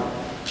watch them.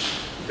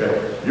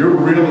 Okay? You're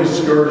really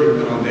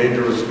skirting on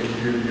dangerous,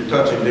 you're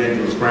touching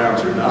dangerous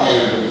grounds here. Not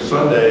only with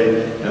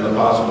Sunday and the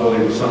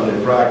possibility of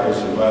Sunday practice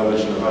in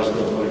violation of High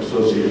School Athletic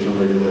Association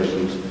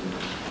regulations,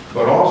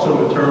 but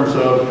also in terms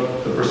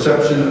of the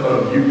perception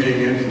of you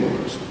being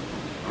influenced.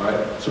 All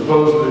right?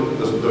 Suppose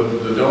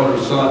the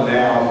donor's son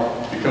now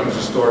becomes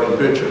a starting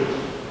pitcher,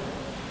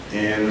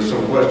 and there's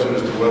some question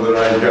as to whether or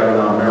not you got it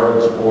on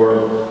merits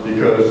or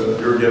because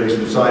you're getting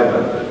some side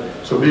benefit.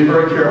 So be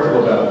very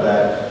careful about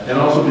that, and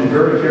also be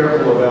very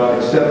careful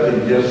about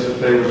accepting gifts,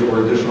 favors,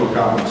 or additional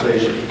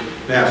compensation.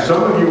 Now,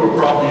 some of you are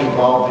probably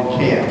involved in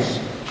camps,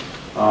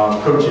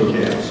 coaching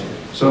camps.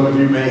 Some of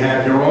you may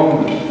have your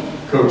own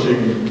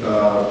coaching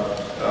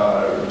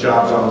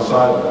jobs on the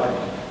sideline,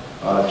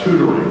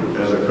 tutoring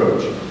as a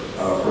coach,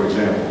 for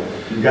example.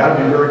 You've got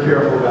to be very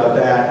careful about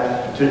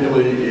that,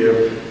 particularly if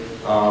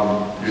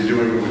you're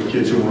doing it with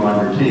kids who are on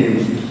your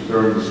teams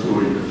during the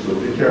school year. So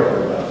be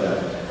careful about that.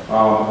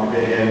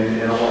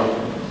 And I want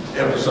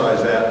to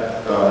emphasize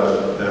that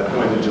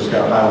point that just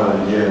got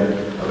highlighted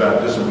again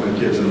about disciplining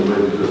kids in a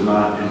way that does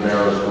not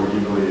embarrass or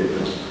humiliate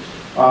them.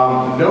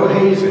 No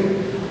hazing.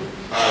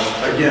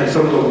 Again,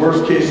 some of the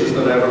worst cases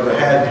that I've ever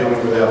had dealing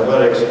with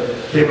athletics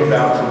came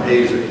about from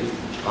hazing,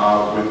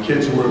 with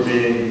kids who were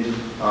being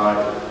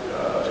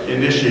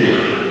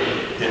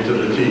initiated into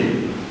the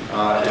team.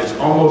 It's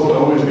almost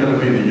always going to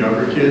be the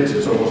younger kids.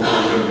 It's almost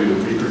always going to be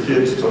the weaker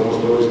kids. It's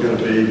almost always going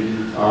to be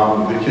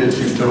the kids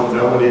who don't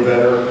know any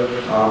better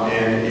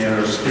and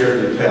are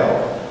scared to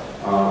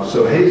tell.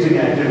 So hazing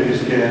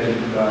activities can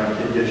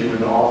get you into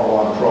an awful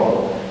lot of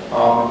trouble.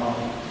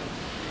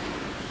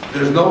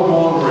 There's no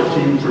longer a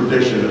team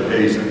tradition of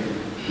hazing.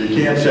 You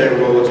can't say,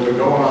 well, it's been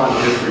going on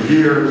here for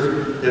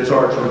years. It's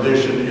our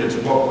tradition. It's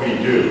what we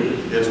do.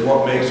 It's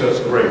what makes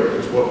us great.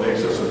 It's what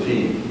makes us a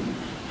team.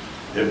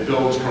 It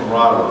builds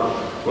camaraderie.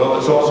 Well,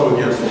 it's also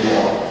against the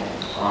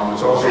law.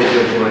 It's also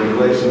against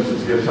regulations.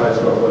 It's against High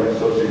School Athletic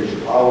Association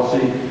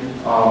policy.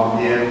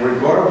 And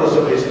regardless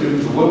of a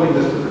student's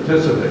willingness to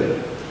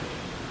participate,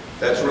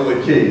 that's really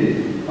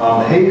key.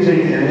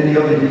 Hazing and any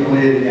other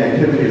humiliating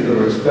activities that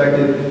are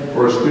expected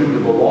for a student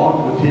to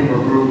belong to a team or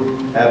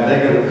group have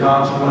negative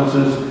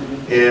consequences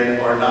and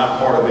are not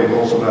part of a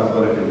wholesome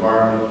athletic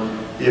environment.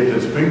 If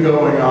it's been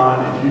going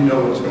on, if you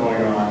know what's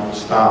going on,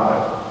 stop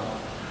it.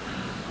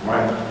 All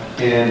right?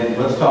 And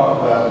let's talk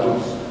about,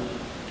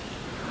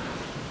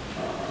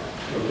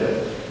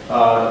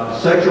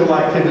 sexual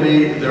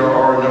activity. There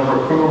are a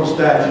number of criminal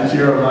statutes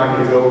here. I'm not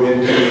going to go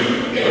into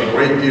a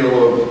great deal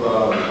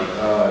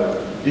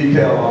of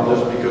detail on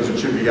this because it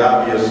should be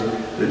obvious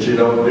that you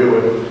don't do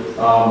it.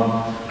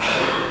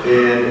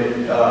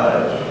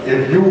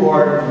 If you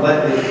are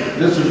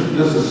this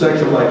is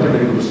sexual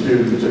activity with a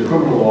student. It's a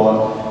criminal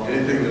law.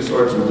 Anything that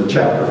starts with the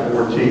chapter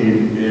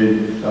 14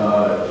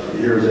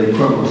 here's a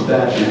criminal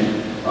statute.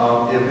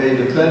 If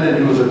a defendant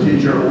who was a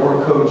teacher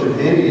or a coach at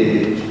any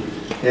age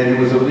and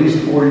who was at least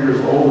 4 years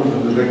older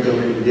than the victim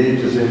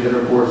engages in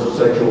intercourse or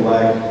sexual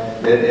act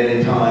at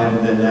any time,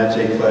 then that's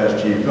a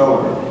Class G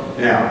felony.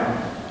 Now,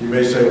 you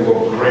may say,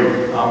 well,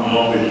 great, I'm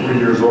only 3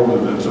 years older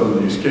than some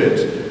of these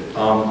kids.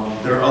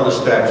 There are other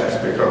statutes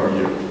that cover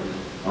you,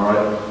 all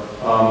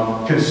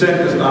right?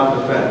 Consent is not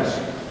defense.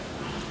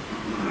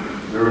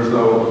 There is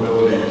no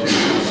ability to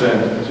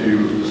consent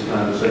to this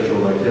kind of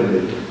sexual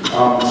activity.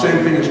 The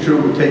same thing is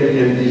true with taking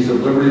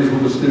indecent liberties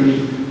with a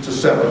student. It's a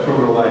separate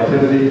criminal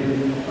activity.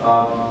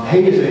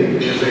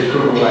 Hazing is a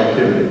criminal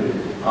activity.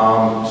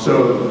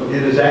 So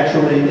it is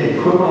actually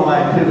a criminal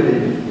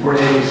activity for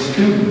any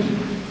student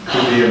to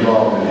be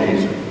involved in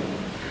hazing.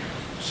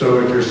 So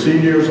if your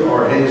seniors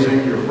are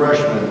hazing your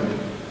freshmen,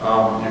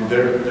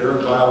 they're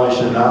in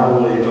violation not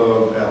only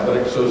of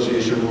athletic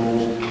association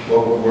rules,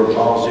 local board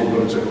policy,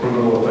 but it's a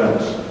criminal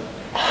offense.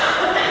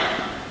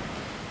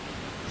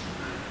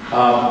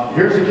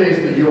 Here's a case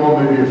that you all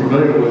may be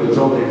familiar with. It's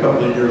only a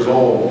couple of years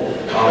old,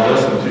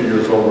 less than 2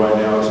 years old right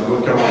now. It's a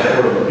North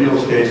Carolina Court of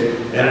Appeals case,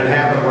 and it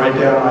happened right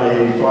down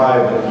I-85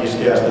 at East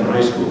Gaston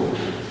High School.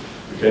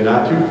 Okay,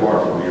 not too far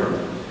from here.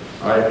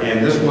 All right,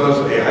 and this was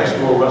a high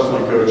school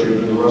wrestling coach who'd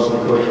been the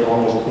wrestling coach for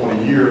almost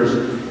 20 years,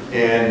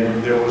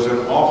 and there was an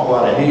awful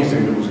lot of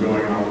hazing that was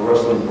going on in the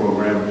wrestling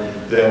program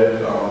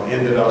that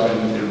ended up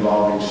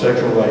involving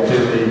sexual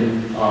activity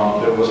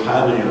that was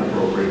highly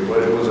inappropriate.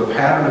 But it was a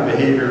pattern of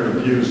behavior and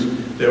abuse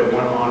that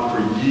went on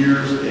for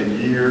years and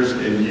years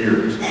and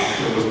years.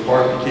 It was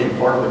became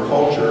part of the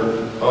culture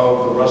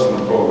of the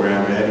wrestling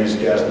program at East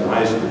Gaston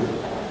High School.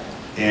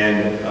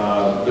 And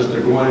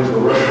Mr. Goines, the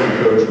wrestling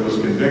coach, was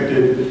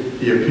convicted.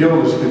 He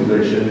appealed his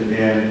conviction,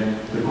 and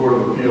the Court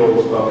of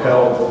Appeals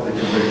upheld the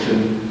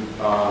conviction.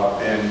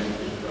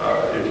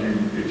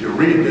 If you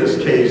read this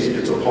case,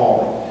 it's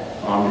appalling.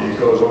 It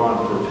goes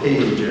on for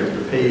page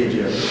after page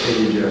after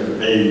page after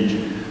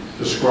page,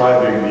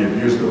 describing the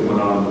abuse that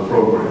went on in the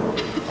program.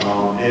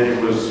 And it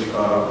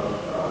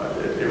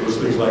was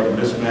things like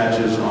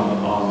mismatches on the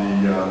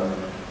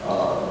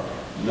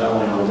not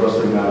only on the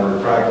wrestling matter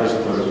of practice,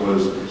 but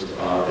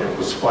it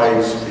was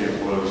fights, it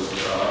was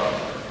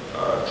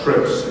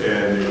trips,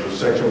 and it was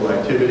sexual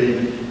activity.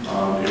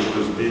 It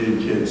was beating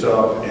kids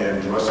up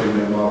and dressing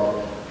them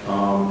up,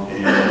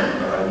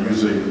 and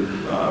using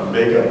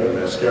makeup and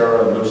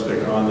mascara and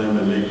lipstick on them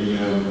and making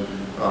them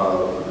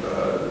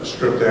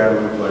stripped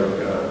down,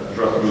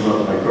 dressing them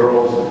up like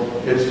girls.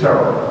 It's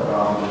terrible.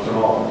 It's an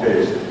awful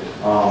case.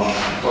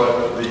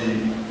 But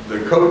the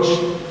coach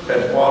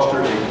had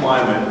fostered a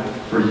climate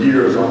for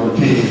years on the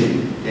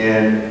team,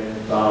 and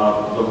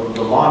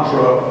the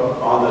mantra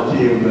on the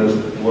team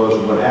was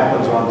what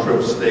happens on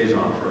trips stays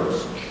on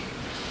trips.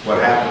 What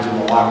happens in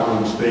the locker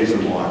room stays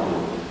in the locker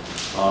room.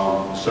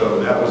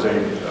 So that was a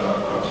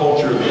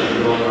culture that had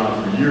been going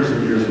on for years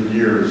and years and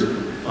years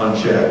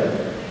unchecked.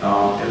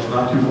 It's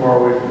not too far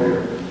away from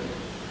here.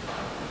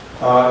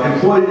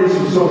 Employee use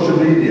of social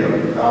media.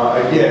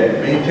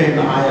 Again, maintain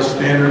the highest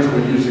standards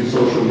when using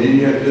social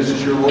media. This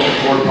is your local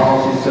board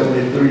policy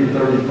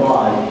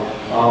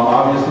 7335.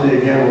 Obviously,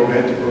 again,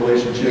 romantic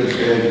relationships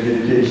and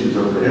communications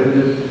are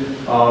prohibited.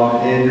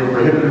 And you're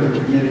prohibited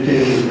from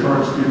communicating with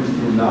current students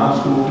through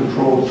non-school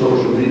controlled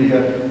social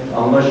media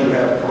unless you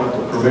have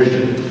parental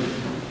permission.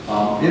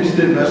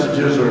 Instant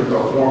messages are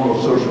a form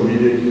of social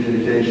media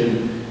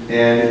communication,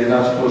 and you're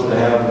not supposed to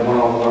have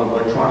one-on-one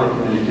electronic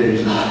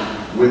communication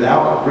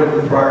without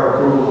written prior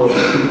approval of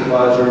the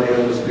supervisor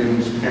and the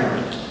student's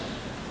parent.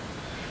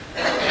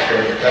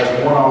 Okay,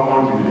 that's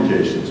one-on-one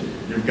communications.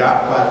 You've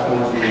got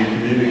platforms where you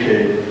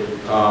communicate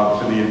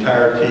to the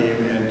entire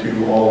team and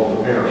to all of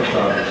the parents,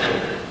 obviously.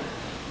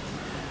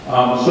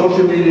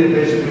 Social media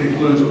basically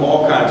includes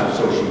all kinds of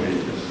social media.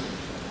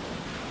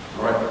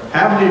 All right.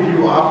 How many of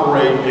you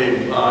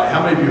operate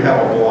how many of you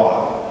have a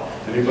blog?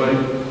 Anybody?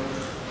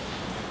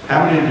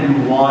 How many of you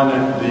run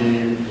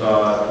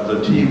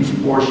the team's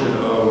portion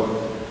of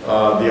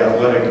the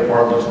athletic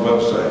department's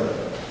website?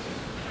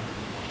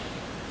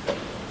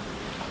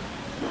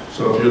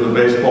 So if you're the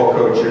baseball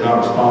coach, you're not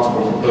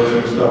responsible for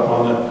posting stuff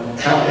on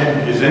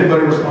that. Is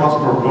anybody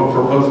responsible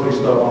for posting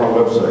stuff on a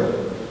website?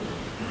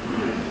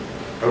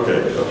 Okay,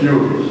 a few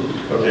of you.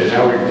 Okay,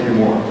 now we have a few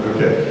more.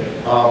 Okay.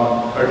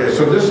 Okay,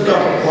 so this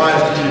stuff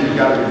applies to you. You've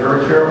got to be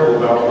very careful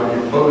about what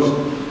you post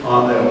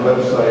on that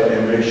website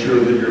and make sure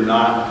that you're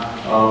not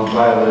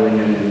violating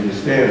any of these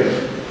standards.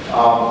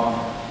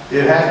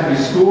 It has to be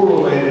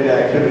school-related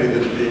activity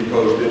that's being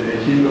posted, and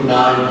keep in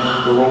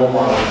mind the role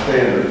model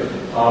standard.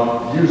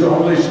 Use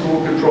only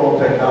school-controlled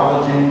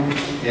technology,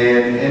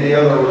 and any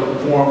other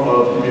form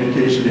of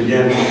communication,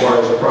 again,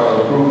 requires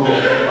prior approval,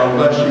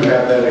 unless you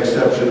have that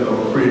exception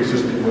of a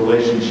pre-existing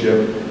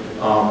relationship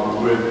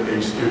with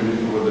a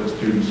student or the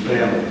student's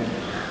family.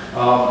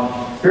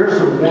 Here's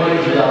some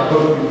warnings about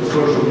posting to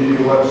social media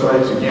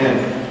websites.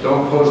 Again,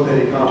 don't post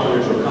any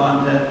confidential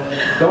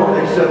content. Don't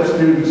accept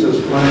students as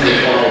friends or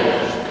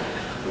followers.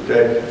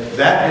 Okay?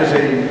 That is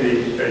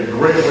a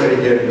great way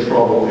to get in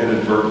trouble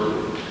inadvertently.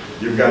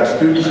 You've got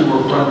students who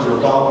are friends or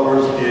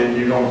followers, and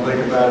you don't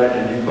think about it,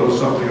 and you post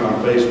something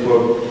on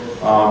Facebook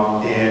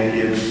and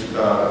it's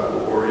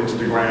or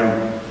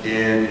Instagram,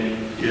 and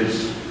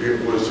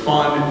it was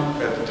fun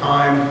at the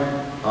time.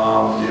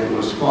 It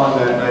was fun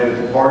that night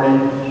at the party.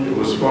 It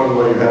was fun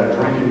while you had a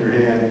drink in your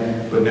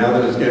hand. But now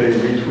that it's getting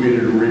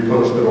retweeted or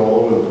reposted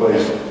all over the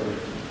place,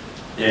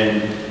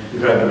 and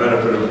you've had the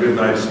benefit of a good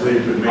night's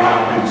sleep, it may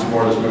not be the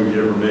smartest move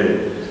you ever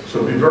made.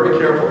 So be very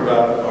careful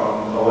about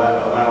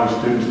allowing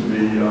students to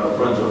be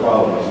friends or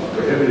followers. It's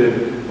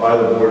prohibited by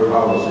the board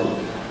policy.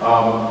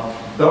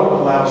 Don't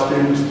allow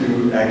students to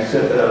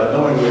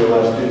knowingly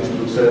allow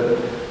students to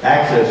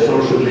access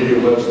social media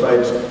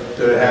websites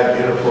to have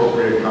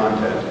inappropriate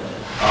content.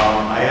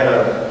 I had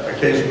a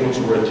case once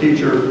where a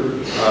teacher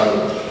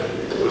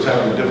was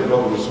having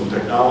difficulty with some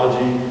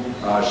technology.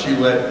 She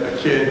let a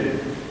kid,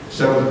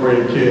 7th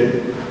grade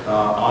kid,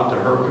 onto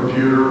her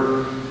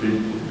computer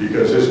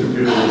because his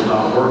computer was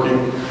not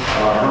working.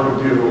 Her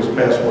computer was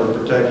password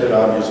protected,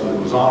 obviously it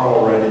was on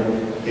already,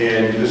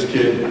 and this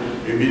kid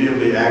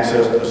immediately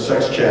accessed a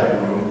sex chat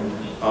room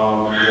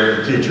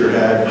that the teacher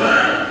had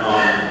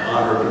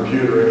on her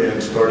computer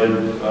and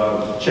started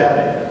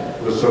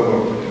chatting with some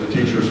of the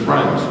teacher's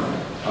friends.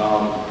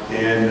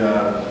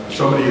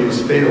 Somebody in the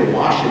state of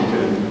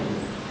Washington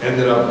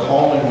ended up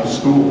calling the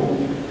school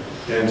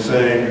and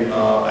saying,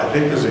 I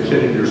think there's a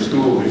kid in your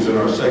school who's in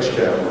our sex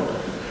chat room.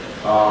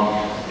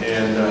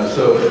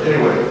 So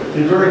anyway,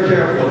 be very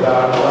careful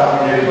about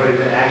allowing anybody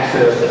to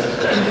access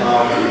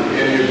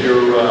any of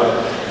your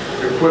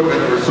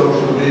equipment or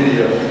social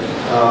media.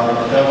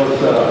 That was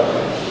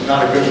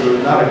not a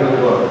good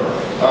look.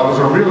 It was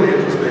a really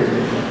interesting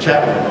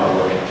chat room, by the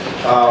way.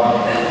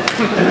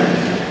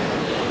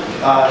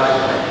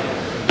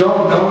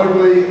 Don't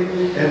knowingly,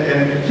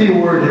 and the key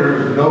word here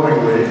is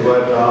knowingly,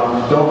 but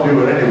don't do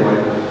it anyway.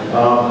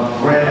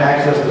 Grant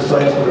access to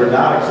sites that are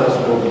not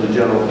accessible to the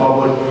general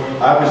public.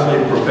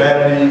 Obviously,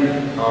 profanity,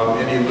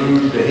 any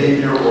lewd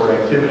behavior or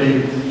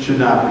activity should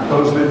not be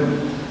posted.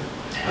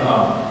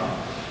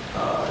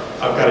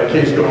 I've got a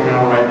case going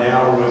on right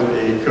now with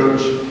a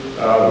coach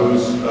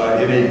who's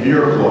in a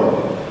beer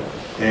club,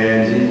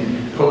 and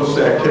he posts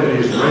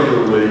activities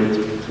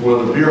regularly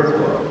for the beer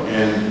club.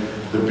 And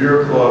the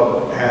beer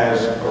club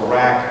has a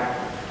rack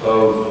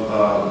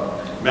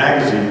of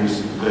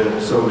magazines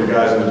that some of the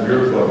guys in the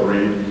beer club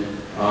read.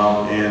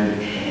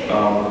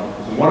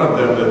 One of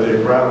them that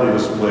they proudly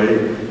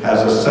display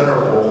has a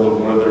centerfold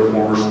of one of their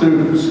former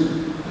students.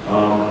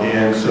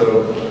 And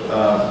so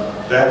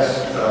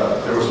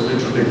there were some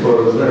interesting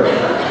photos there.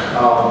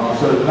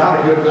 So not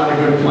a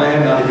good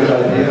plan, not a good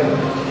idea.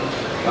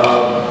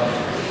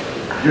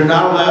 You're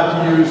not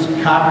allowed to use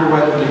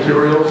copyrighted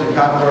materials, and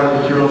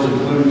copyrighted materials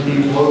include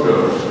team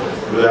logos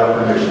without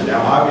permission.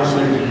 Now,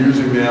 obviously, if you're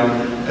using them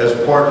as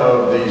part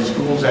of the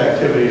school's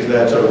activities,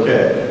 that's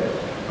okay.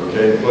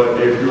 Okay,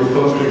 but if you're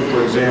posting,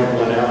 for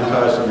example, and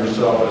advertising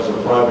yourself as a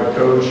private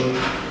coach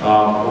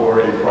or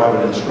a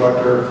private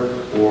instructor,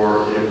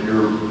 or if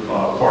you're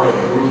part of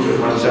a group that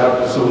runs out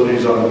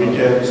facilities on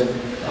weekends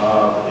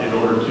in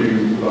order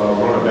to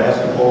run a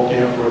basketball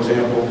camp, for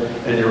example,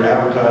 and you're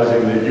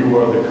advertising that you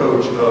are the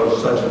coach of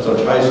such and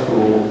such high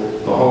school,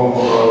 the home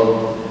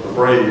of the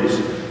Braves,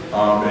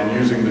 and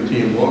using the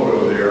team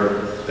logo there,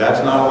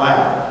 that's not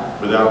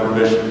allowed without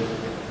permission.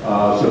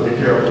 So be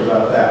careful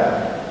about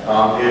that.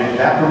 And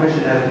that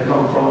permission has to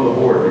come from the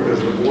board because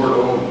the board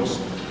owns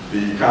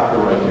the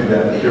copyright to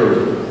that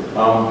material.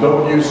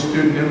 Don't use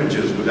student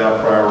images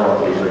without prior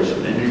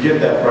authorization. And you get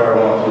that prior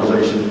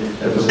authorization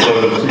at the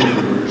start of the season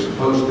where you're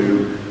supposed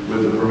to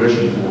with the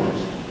permission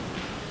forms.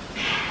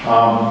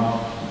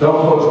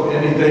 Don't post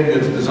anything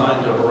that's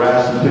designed to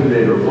harass,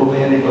 intimidate, or bully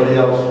anybody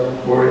else,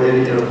 or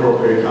any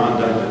inappropriate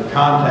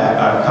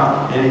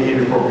any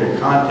inappropriate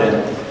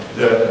content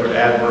that would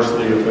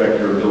adversely affect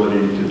your ability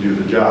to do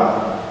the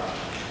job.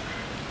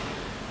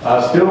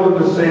 Still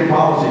in the same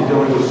policy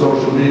dealing with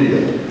social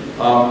media.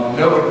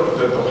 Note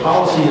that the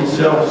policy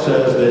itself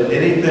says that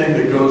anything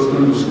that goes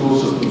through the school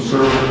system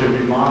server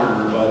can be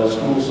monitored by the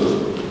school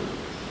system.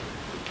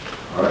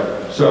 All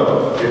right.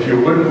 So if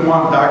you wouldn't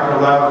want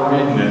Dr. Lauer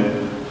reading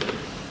it,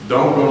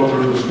 don't go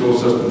through the school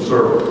system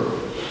server.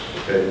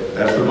 Okay,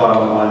 that's the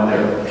bottom line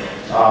there.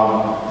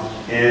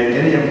 And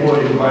any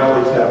employee who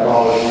violates that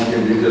policy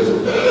can be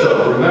disciplined.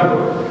 So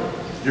remember,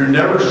 you're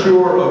never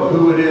sure of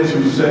who it is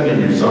who's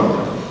sending you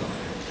something.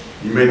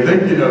 You may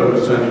think you know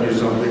who's sending you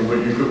something, but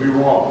you could be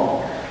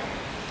wrong.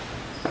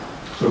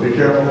 So be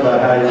careful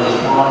about how you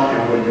respond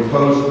and when you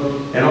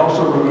post. And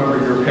also remember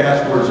your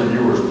passwords are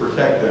yours.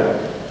 Protect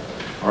them.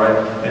 All right?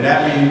 And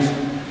that means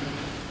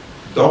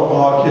don't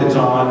log kids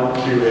on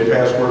to a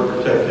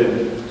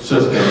password-protected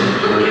system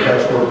or a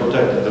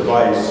password-protected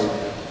device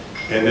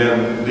and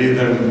then leave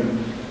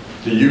them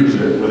to use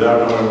it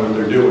without knowing what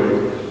they're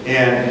doing.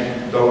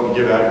 And don't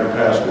give out your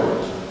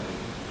passwords.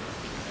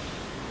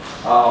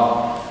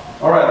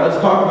 All right, let's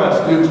talk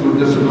about students with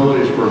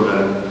disabilities for a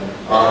minute.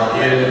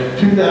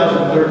 In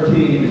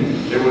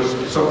 2013, there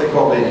was something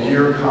called a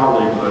Dear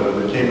Colleague letter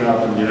that came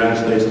out from the United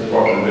States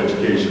Department of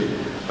Education.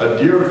 A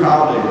Dear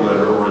Colleague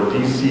letter, or a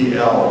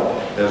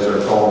DCL, as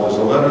they're called, is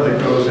a letter that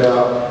goes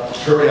out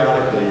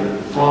periodically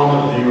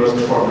from the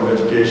U.S. Department of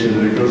Education,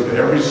 and it goes to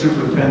every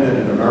superintendent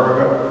in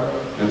America,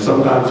 and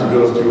sometimes it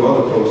goes to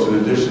other folks in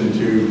addition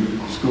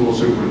to school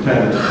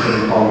superintendents,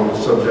 depending upon what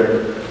the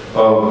subject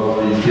of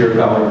the Dear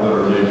Colleague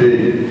letter may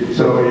be.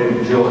 So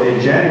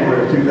in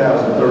January of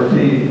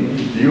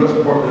 2013, the U.S.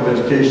 Department of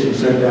Education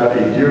sent out a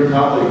Dear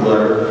Colleague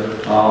letter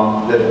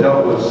that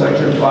dealt with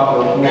Section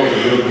 504 of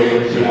the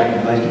Regulation Act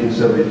of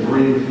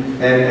 1973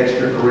 and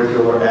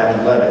extracurricular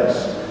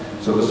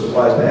athletics. So this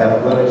applies to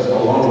athletics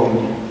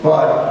alone,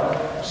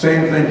 but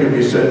same thing can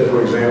be said,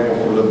 for example,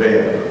 for the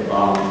band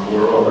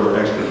or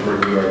other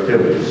extracurricular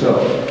activities. So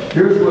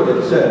here's what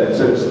it said. It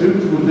said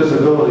students with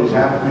disabilities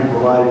have to be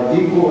provided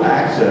equal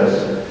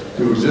access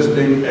to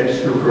existing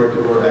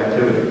extracurricular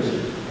activities.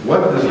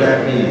 What does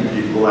that mean,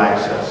 equal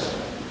access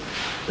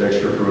to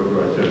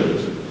extracurricular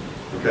activities?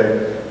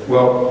 Okay,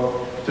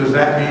 well, does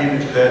that mean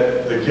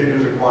that the kid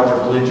who's a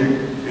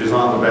quadriplegic is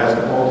on the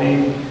basketball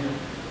team?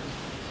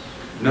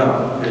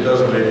 No, it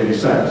doesn't make any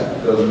sense.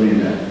 It doesn't mean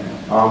that.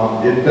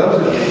 It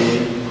doesn't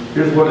mean,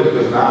 here's what it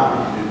does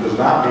not mean. It does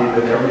not mean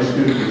that every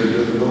student with a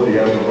disability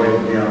has the right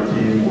to be on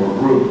a team or a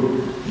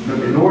group.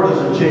 Nor does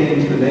it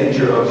change the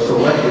nature of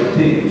selected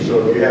teams.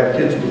 So if you have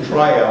kids with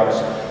tryouts,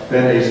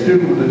 then a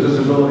student with a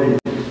disability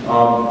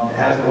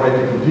has the right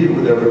to compete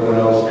with everyone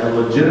else and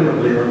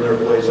legitimately earn their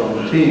place on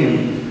the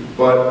team,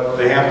 but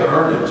they have to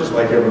earn it just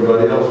like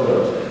everybody else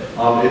does.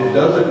 It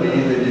doesn't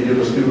mean that you give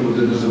a student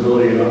with a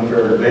disability an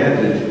unfair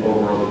advantage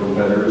over other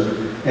competitors,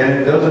 and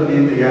it doesn't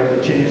mean that you have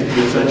to change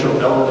the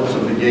essential elements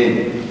of the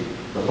game,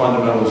 the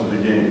fundamentals of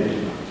the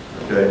game.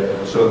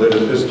 Okay, so that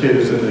if this kid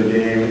is in the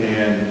game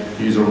and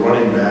he's a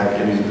running back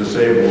and he's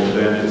disabled,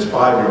 then it's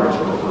 5 yards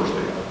for a first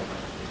down.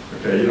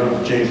 Okay, you don't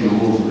have to change the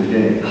rules of the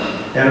game.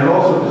 And it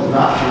also does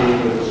not mean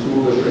that the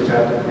school districts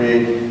have to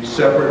create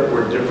separate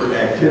or different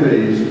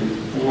activities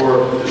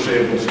for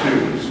disabled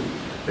students.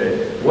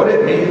 Okay, what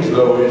it means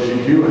though is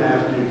you do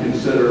have to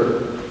consider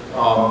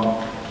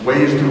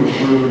ways to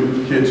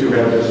include kids who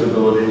have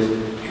disabilities,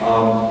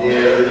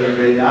 and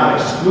you may not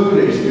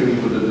exclude a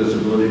student with a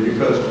disability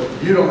because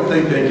you don't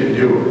think they can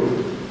do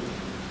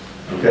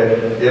it.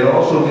 Okay? It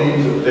also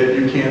means that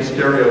you can't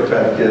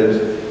stereotype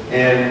kids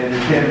and you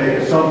can't make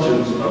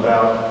assumptions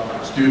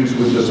about students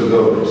with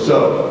disabilities.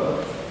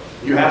 So,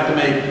 You have to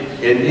make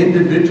an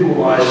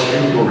individualized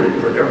inquiry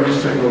for every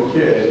single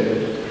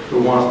kid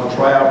who wants to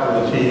try out for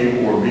the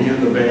team or be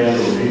in the band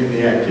or be in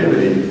the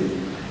activity,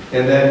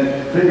 and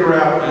then figure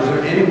out, is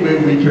there any way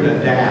we can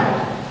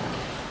adapt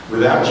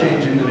without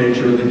changing the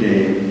nature of the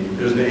game?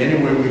 Is there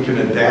any way we can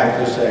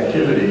adapt this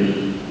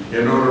activity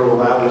in order to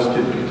allow this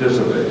kid to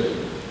participate?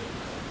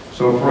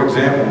 So, for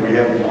example, we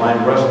have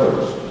blind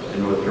wrestlers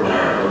in North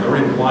Carolina. Are there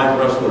any blind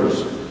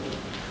wrestlers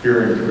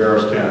here in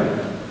Cabarrus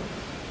County?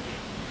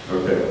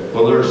 Okay.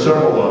 Well, there are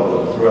several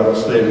of them throughout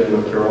the state of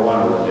North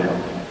Carolina right now.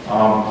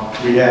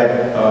 We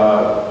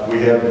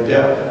have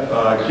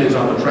deaf kids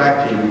on the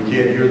track team who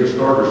can't hear the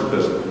starter's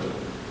pistol,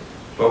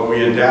 but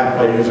we adapt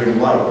by using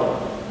light,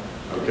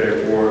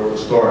 okay, for the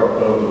start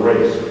of the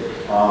race.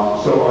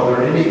 So are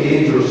there any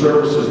aids or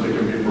services that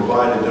can be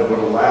provided that would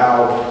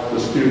allow the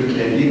student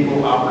an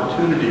equal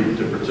opportunity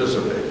to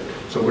participate?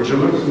 So what you're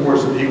looking for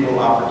is an equal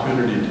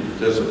opportunity to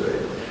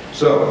participate.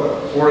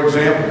 So, for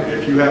example,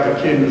 if you have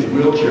a kid who's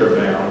wheelchair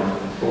bound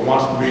but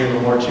wants to be in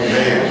the marching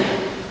band,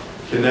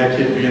 can that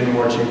kid be in the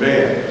marching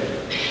band?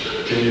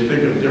 Can you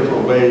think of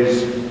different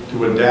ways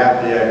to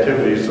adapt the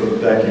activity so that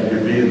that kid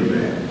can be in the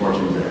band,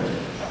 marching band,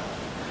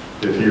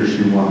 if he or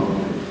she wanted to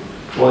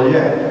be? Well,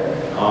 yeah.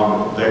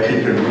 That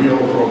kid can wheel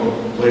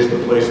from place to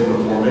place in the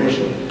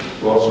formation.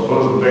 Well,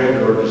 suppose the band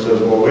director says,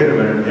 well, wait a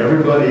minute,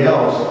 everybody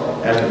else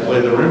has to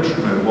play their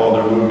instrument while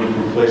they're moving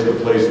from place to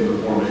place in the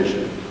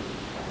formation.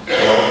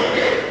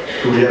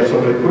 Well, could we have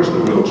somebody push the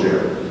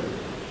wheelchair?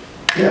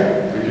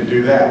 Yeah, we could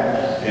do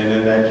that. And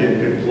then that kid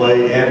could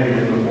play and be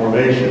in the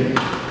formation.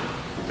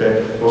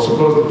 Okay? Well,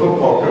 suppose the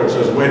football coach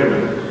says, wait a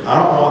minute,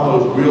 I don't want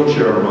those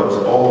wheelchair ruts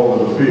all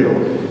over the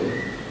field.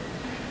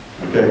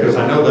 Okay, because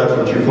I know that's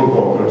what you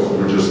football coaches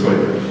were just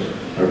thinking.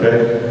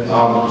 Okay?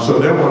 So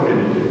then what can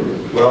you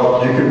do?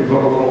 Well, you can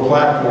put a little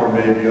platform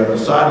maybe on the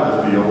side of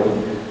the field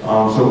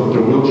so that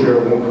the wheelchair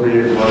won't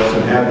create ruts,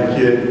 and have the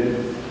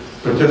kid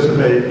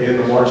participate in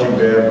the marching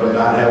band but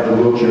not have the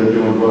wheelchair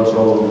doing ruts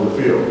all over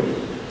the field.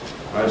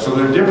 All right, so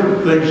there are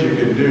different things you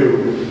can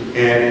do,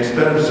 and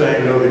instead of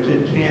saying, no, the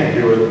kid can't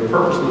do it, the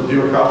purpose of the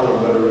Dear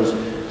Colleague letter is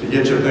to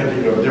get you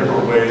thinking of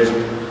different ways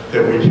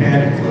that we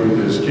can include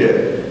this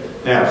kid.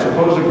 Now,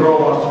 suppose a girl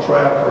wants to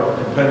try out for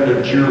a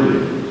competitive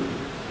cheerleading,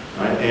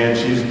 right, and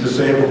she's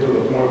disabled to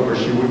the point where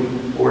she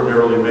wouldn't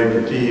ordinarily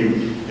make the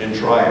team in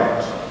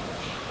tryouts.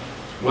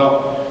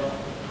 Well,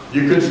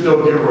 you could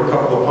still give her a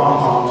couple of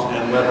pom-poms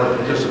and let her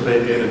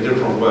participate in a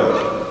different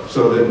way,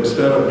 so that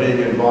instead of being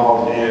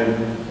involved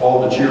in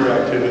all the cheer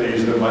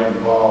activities that might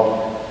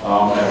involve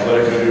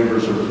athletic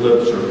maneuvers or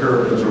flips or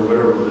pyramids or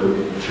whatever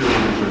the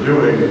cheerleaders are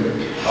doing,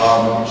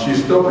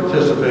 she's still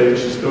participating,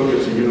 she still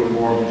gets a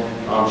uniform,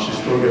 she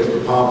still gets the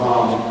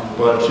pom-poms,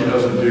 but she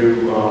doesn't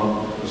do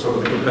some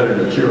of the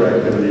competitive cheer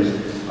activities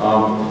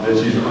that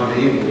she's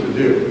unable to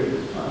do.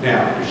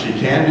 Now, if she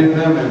can do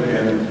them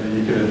and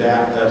you can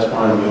adapt, that's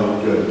fine,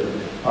 really good.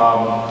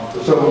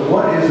 So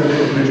what is an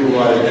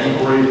individualized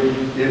inquiry?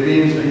 It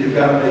means that you've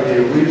got to make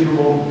a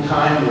reasonable,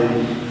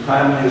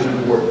 timely is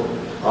important.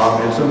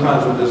 And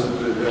sometimes with this,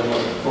 I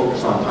want to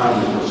focus on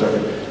timely for a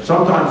second.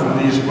 Sometimes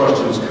when these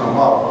questions come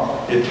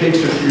up, it takes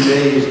a few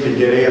days to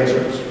get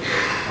answers.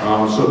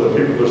 So that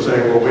people are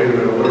saying, well, wait a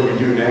minute, what do we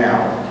do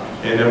now?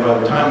 And then by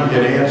the time you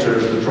get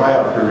answers, the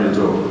tryout period's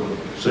over.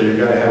 So you've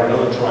got to have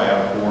another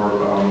tryout for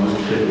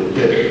this particular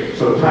kid.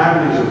 So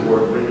timely is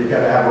important, but you've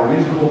got to have a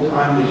reasonable,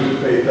 timely, good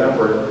faith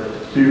effort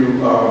to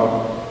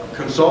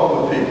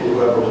consult with people who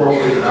have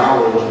appropriate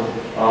knowledge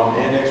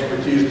and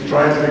expertise to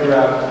try and figure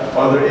out,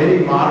 are there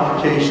any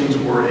modifications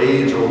or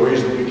aids or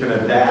ways that we can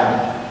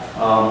adapt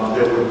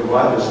that would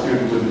provide the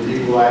student with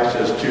equal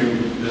access to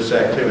this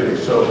activity.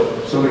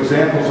 So some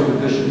examples in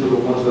addition to the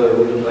ones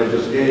that I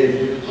just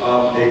gave,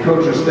 a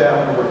coach or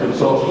staff member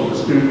consults with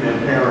the student and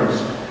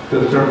parents to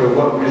determine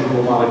what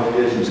reasonable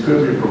modifications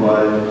could be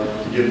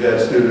provided to give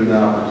that student an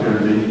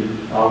opportunity.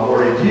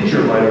 Or a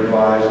teacher might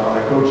advise on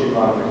a coaching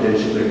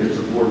modification that could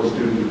support a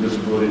student with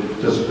disability to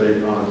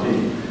participate on a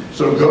team.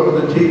 So go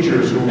to the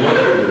teachers who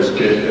work with this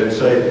kid and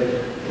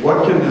say,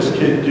 what can this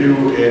kid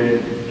do?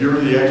 And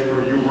you're the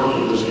expert, you work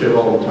with this kid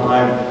all the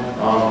time,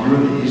 you're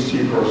the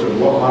EC person,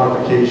 what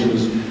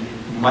modifications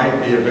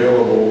might be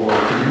available, or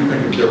can you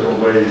think of different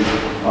ways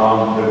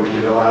that we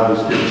can allow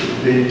this kid to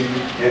compete?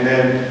 And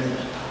then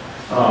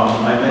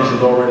I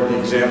mentioned already the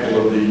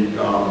example of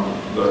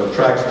the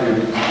track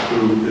student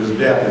who is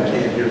deaf and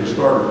can't hear the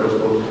starter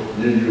pistol.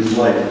 You use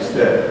light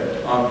instead.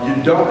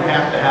 You don't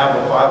have to have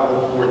a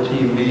 504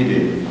 team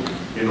meeting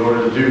in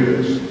order to do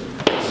this.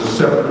 It's a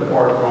separate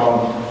apart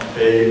from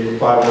a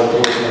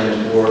 504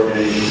 plan for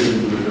a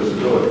student with a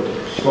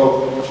disability. Well,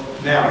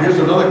 now here's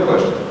another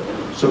question.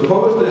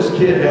 Suppose this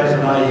kid has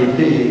an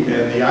IEP,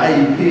 and the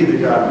IEP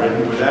that got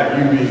written without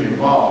you being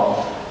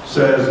involved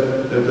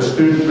says that the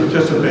student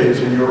participates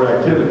in your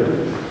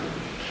activity.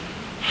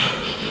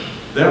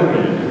 Then what do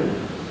you do?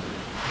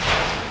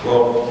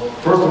 Well,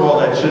 first of all,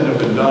 that shouldn't have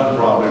been done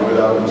probably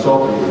without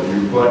consulting with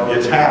you, but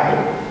it's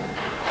happened.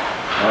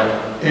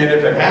 Right? And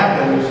if it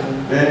happens,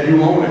 then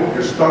you own it.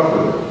 You're stuck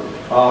with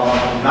it.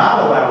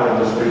 Not allowing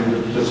the student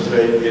to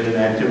participate in an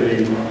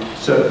activity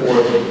set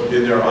forth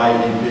in their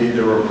IEP,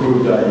 their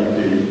approved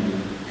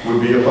IEP,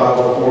 would be a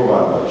 504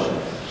 violation.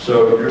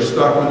 So you're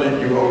stuck with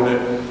it, you own it,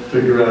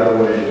 figure out a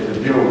way to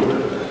deal with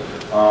it.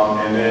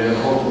 And then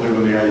hopefully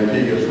when the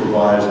IEP gets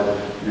revised,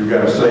 you've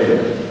got to say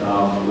it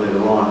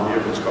later on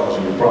if it's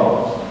causing you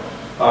problems.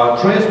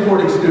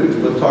 Transporting students,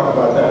 let's talk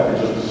about that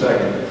for just a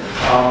second.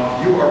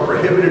 You are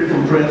prohibited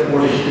from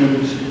transporting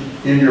students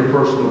in your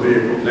personal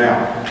vehicle.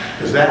 Now,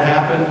 does that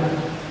happen?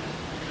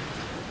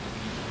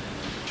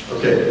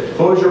 Okay,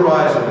 close your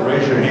eyes and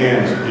raise your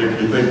hands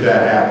if you think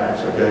that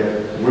happens, okay?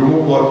 We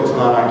won't look, it's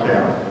not on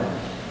camera.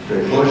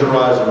 Okay, close your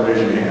eyes and raise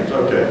your hands.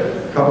 Okay,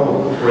 a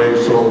couple of brave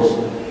souls.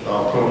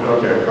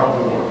 Okay, a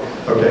couple more.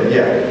 Okay,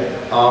 yeah.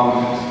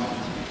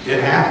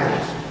 It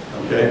happens,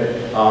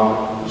 okay?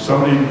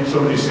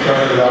 Somebody's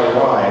stuck without a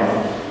ride.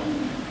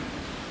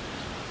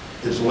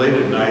 It's late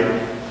at night.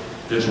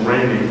 It's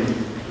raining.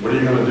 What are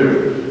you going to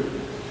do?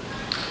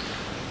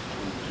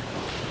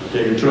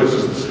 Okay, your choice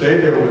is to stay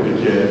there with the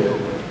kid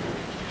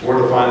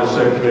or to find a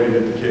safe way to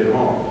get the kid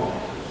home.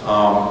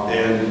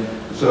 And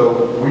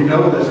so we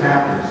know this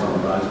happens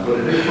sometimes, but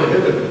it is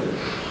prohibited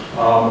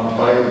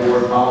by your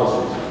board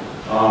policies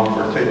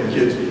for taking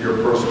kids in your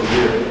personal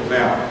vehicle.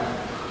 Now,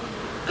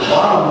 the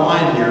bottom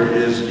line here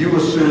is you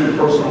assume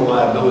personal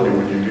liability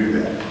when you do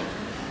that.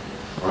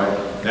 All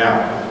right?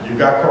 Now, you've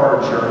got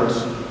car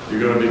insurance, you're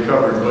going to be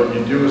covered, but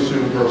you do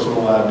assume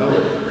personal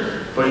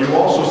liability. But you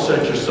also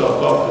set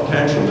yourself up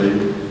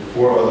potentially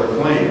for other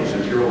claims.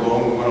 If you're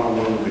alone,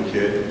 one-on-one with a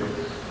kid,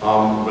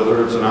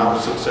 whether it's an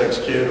opposite-sex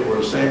kid or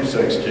a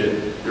same-sex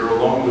kid, you're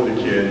alone with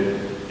a kid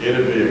in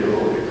a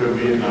vehicle, it could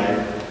be at night,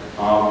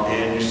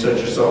 and you set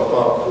yourself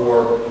up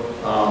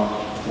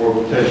for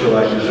potential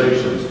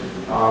accusations.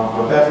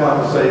 But that's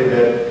not to say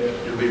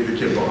that you leave the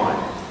kid behind.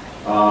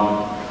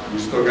 We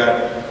still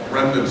got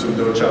remnants of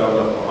No Child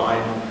Left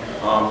Behind.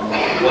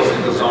 It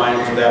wasn't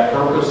designed for that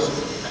purpose,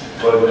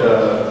 but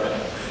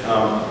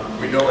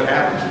we know it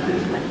happens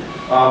occasionally.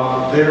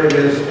 There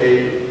is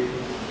a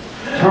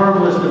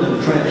term listed in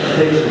the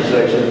transportation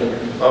section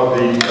of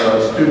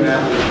the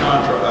student-athlete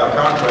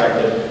contract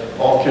that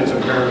all kids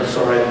and parents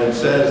sign that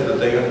says that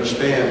they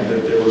understand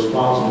that they're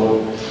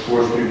responsible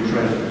for student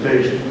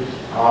transportation.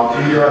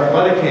 In your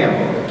athletic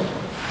handbook,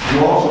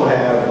 you also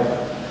have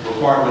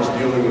requirements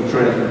dealing with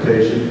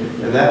transportation,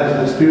 and that is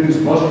that students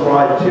must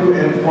ride to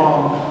and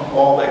from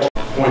all extra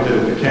pointed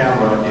at the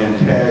camera and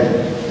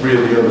tag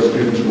 3 of the other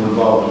students who were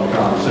involved in the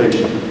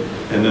conversation.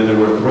 And then there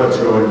were threats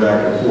going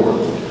back and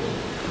forth.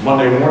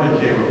 Monday morning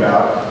came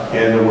about,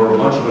 and there were a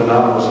bunch of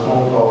anonymous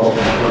phone calls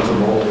from the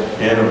principal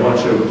and a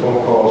bunch of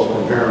phone calls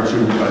from parents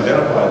who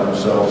identified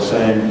themselves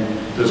saying,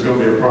 there's going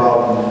to be a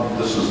problem,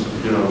 this is,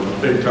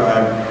 big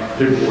time,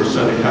 people were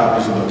sending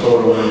copies of the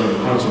photo in to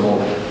the principal.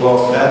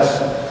 Well,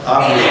 that's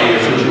obviously a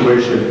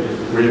situation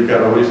where you've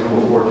got a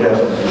reasonable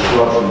forecast of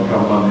disruption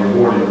come Monday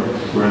morning,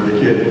 where the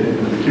kid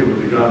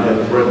with the gun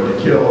had threatened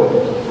to kill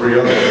 3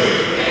 others.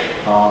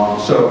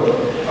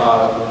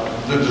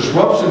 The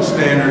disruption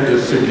standard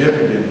is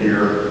significant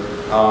here.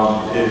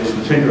 It's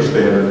the Tinker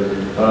standard,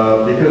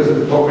 because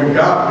what we've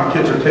got when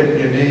kids are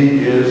taking a knee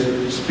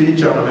is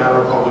speech on a matter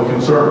of public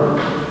concern.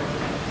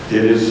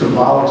 It is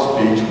symbolic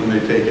speech when they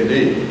take a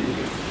knee.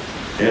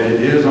 And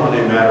it is on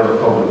a matter of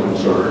public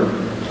concern.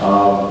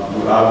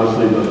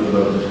 Obviously,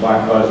 the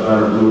Black Lives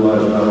Matter, Blue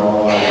Lives Matter,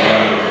 All Lives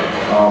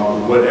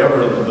Matter,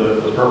 whatever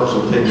the purpose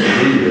of taking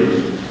a knee is,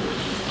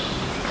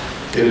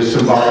 it is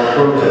symbolic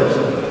protest.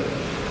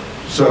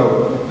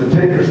 So the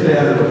Tinker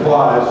standard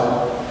applies,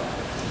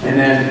 and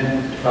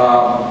then,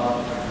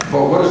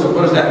 but what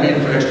does that mean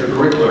for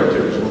extracurricular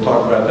activities? We'll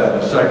talk about that in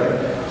a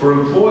second. For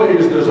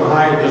employees, there's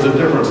a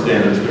different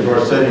standard, the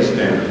Garcetti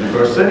standard. The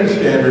Garcetti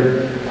standard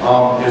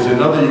is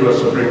another U.S.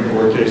 Supreme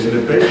Court case, and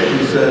it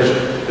basically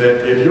says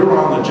that if you're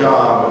on the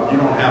job, you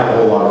don't have a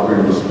whole lot of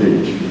freedom of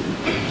speech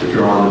if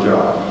you're on the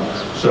job.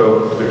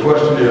 So the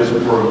question is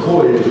for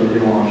employees when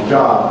you're on the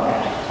job,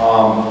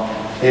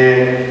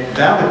 and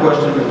now the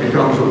question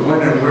becomes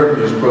when and where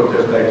do these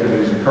protest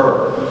activities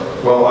occur?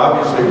 Well,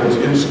 obviously if it's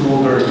in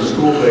school during the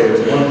school day,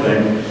 it's one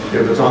thing.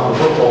 If it's on the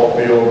football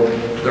field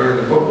during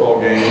the football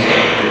game,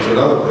 it's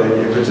another thing.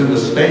 If it's in the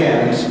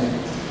stands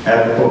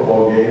at the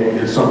football game,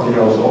 it's something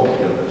else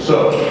altogether.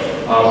 So,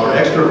 for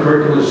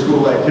extracurricular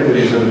school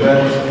activities and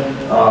events,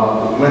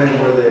 when and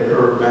where they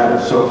occur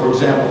matters. So, for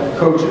example,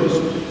 coaches.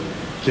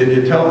 Can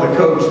you tell the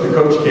coach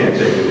can't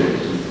take it in?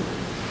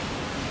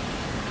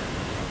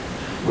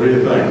 What do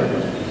you think?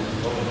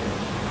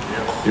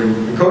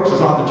 The coach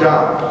is on the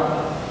job.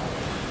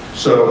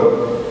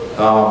 So,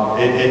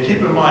 and keep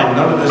in mind,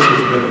 none of this has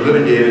been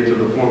litigated to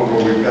the point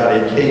where we've got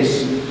a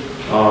case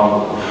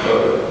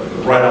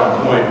right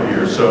on point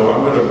here. So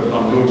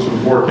I'm doing some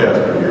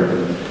forecasting here.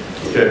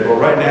 Okay, but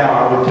right now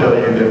I would tell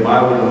you that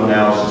my legal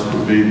analysis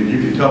would be that you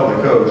can tell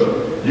the coach,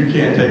 you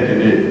can't take a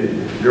knee.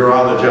 You're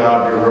on the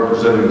job, you're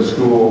representing the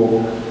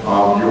school,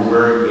 you're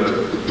wearing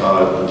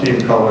the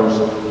team colors,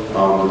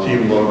 the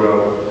team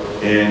logo,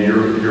 and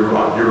you're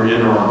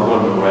in our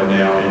employment right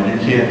now, and you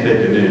can't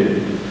take a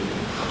knee.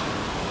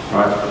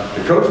 right?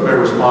 The coach may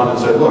respond and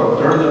say, look,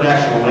 during the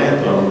national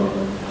anthem,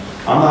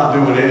 I'm not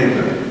doing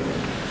anything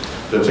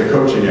that's a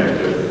coaching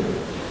activity.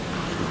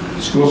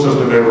 The school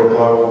system may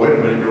reply, well, wait a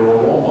minute, you're a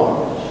role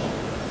model.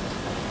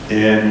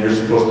 And you're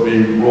supposed to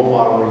be role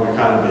modeling the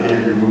kind of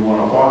behavior we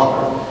want to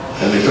foster.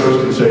 And the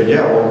coach can say,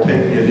 yeah, well,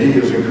 taking a knee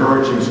is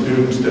encouraging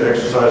students to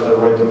exercise their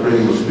right to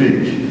freedom of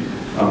speech.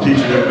 I'm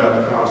teaching them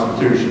about the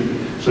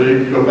Constitution. So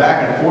you can go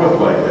back and forth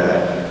like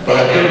that. But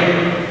I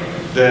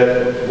think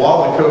that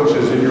while the coach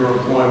is in your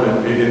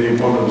employment, in the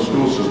employment of the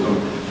school system,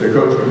 the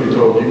coach can be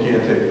told you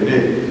can't take a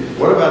knee.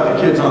 What about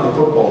the kids on the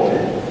football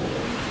team?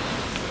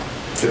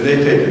 Can they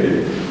take a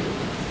knee?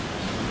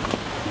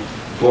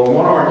 Well,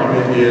 one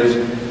argument is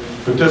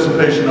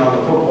participation on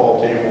the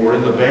football team or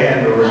in the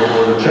band or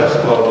the chess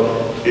club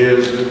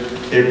is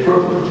a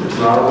privilege. It's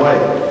not a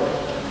right.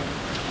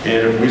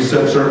 And if we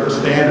set certain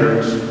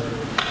standards,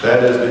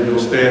 that is that you'll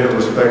stand and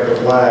respect the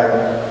flag,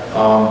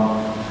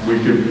 we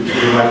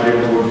might be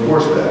able to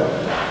enforce that.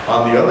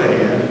 On the other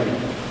hand,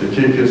 the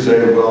kid could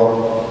say,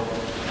 well,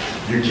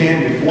 you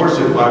can't enforce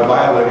it by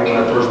violating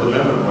my First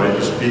Amendment right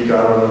to speak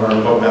out on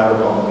a matter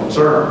of public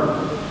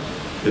concern.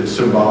 It's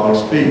symbolic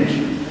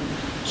speech.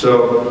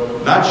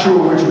 So, not sure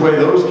which way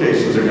those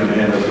cases are going to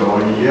end up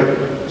going.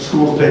 If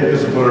schools take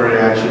disciplinary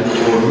action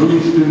or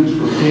remove students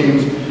from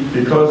teams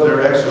because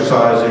they're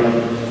exercising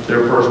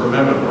their First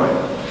Amendment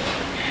right.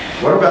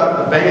 What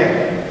about the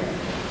band?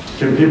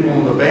 Can people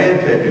in the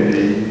band take a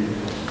knee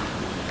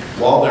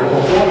while they're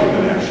performing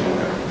the national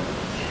anthem?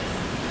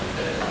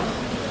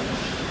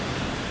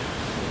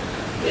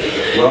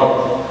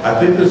 Well, I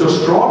think there's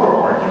a stronger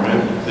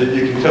argument that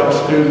you can tell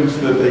students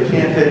that they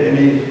can't take a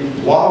knee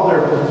while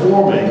they're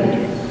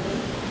performing.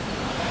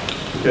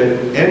 Okay,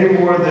 any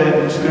more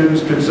than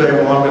students could say,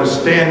 well, I'm going to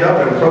stand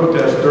up and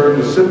protest during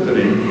the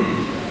symphony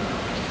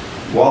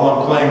while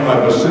I'm playing my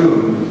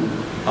bassoon.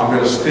 I'm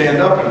going to stand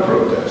up and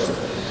protest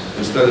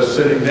instead of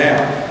sitting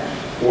down.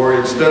 Or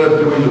instead of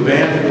doing the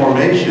band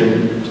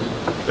formation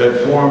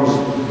that forms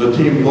the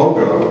team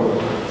logo,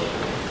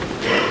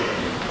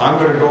 I'm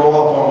going to go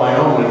off on my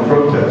own and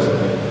protest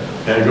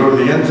and go to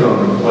the end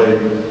zone and play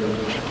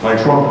my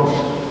trumpets.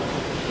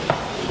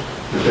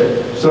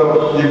 Okay.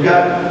 So you've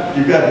got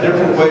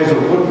different ways of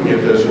looking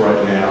at this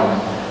right now.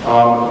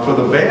 For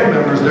the band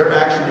members, they're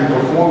actually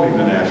performing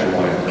the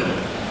national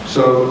anthem.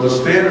 So the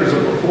standards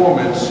of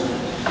performance,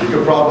 you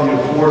could probably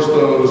enforce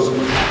those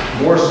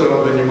more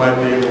so than you might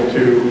be able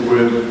to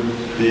with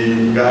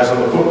the guys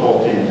on the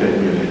football team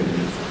taking it in.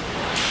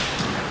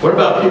 What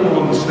about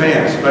people in the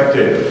stands,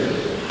 spectators?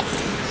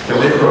 Can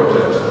they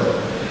protest?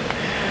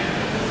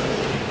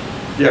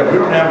 Yeah, we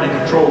don't have any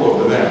control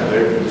over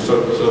them,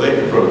 so they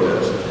can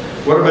protest.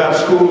 What about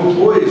school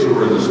employees who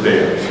are in the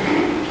stands?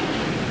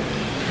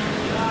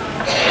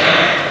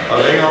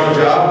 Are they on the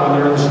job when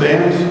they're in the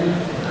stands?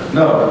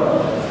 No.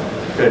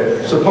 Okay.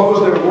 Suppose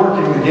they're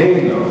working the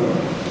game though.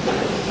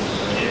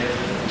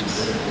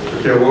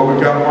 Okay, well,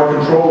 we've got more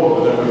control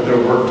over them if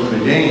they're working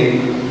the game.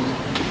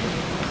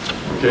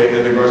 Okay,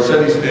 and the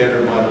Garcetti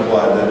standard might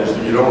apply. That is,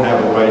 that you don't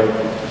have a right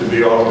to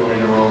be off doing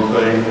your own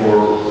thing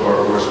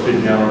or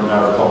speaking out on a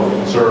matter of public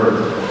concern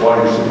while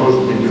you're supposed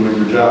to be doing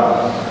your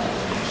job.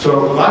 So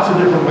lots of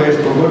different ways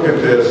to look at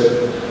this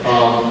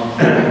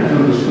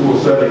through the school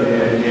setting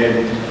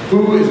and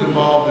who is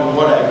involved in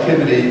what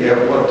activity at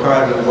what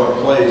time and what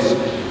place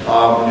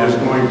is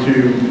going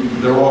to,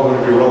 they're all going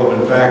to be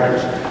relevant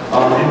factors.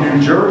 In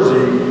New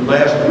Jersey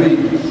last week,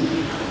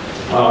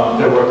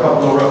 there were a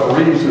couple of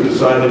referees who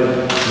decided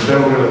that they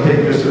were going to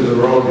take this into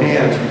their own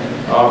hands.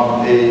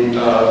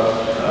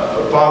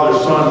 A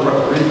father-son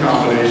referee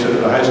combination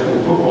at a high school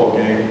football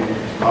game,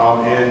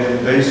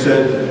 and they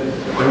said,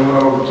 they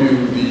went over to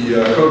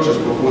the coaches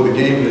before the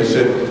game and they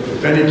said,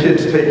 if any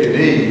kids take a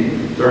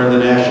knee during the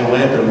national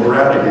anthem, we're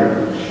out of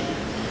here.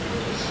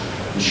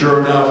 And sure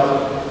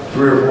enough,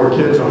 3 or 4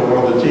 kids on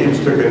one of the teams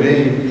took a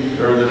knee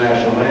during the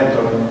national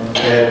anthem,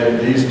 and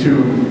these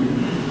two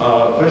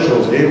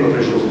game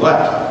officials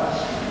left.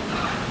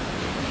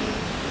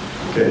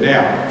 Okay,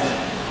 now,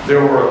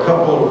 there were a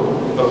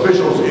couple of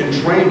officials in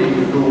training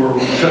who were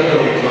set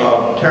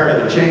to carry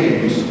the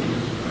chains,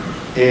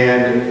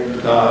 and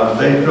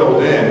they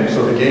filled in,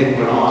 so the game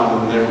went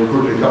on, and they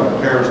recruited a couple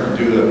of parents to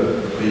do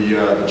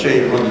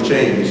run the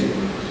chains.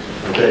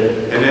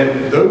 Okay, and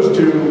then those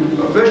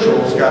 2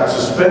 officials got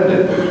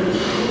suspended,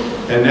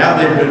 and now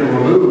they've been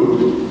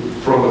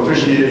removed from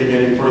officiating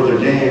any further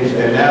games,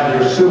 and now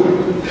they're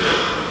suing.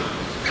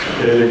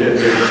 Okay, they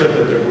said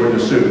that they're going to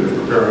sue, they're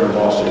preparing a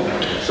lawsuit.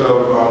 So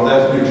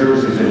that's New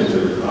Jersey's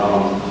answer,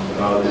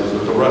 is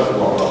with the rest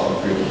of our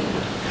off the field.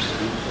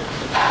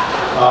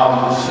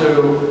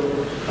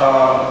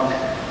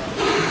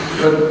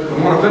 But I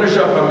want to finish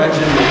up by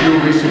mentioning a few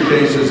recent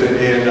cases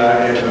and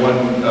one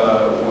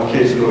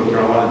case in North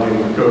Carolina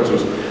dealing with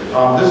coaches.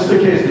 This is a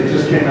case that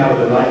just came out of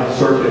the 9th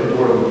Circuit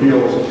Court of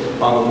Appeals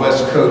on the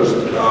West Coast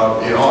in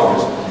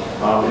August.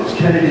 It's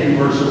Kennedy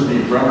versus the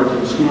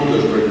Bremerton School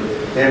District.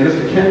 And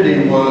Mr.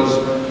 Kennedy was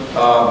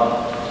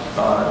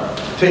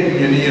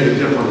taking a knee in a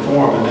different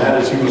form, and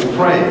that is he was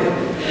praying.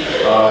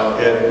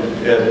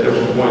 at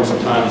different points in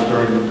times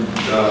during,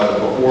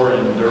 before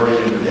and during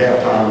and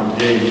halftime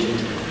games.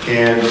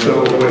 And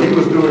so what he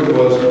was doing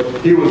was,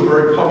 he was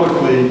very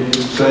publicly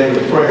saying a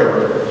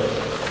prayer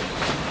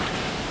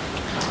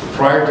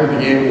prior to the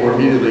game or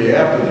immediately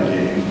after the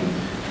game,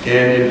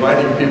 and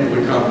inviting people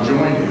to come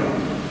join him.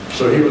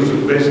 So he was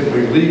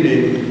basically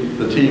leading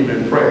the team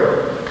in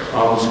prayer.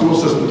 The school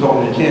system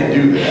told him he can't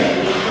do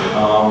that,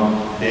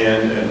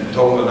 and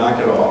told him to knock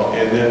it off.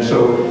 And then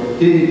so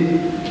he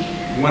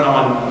went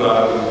on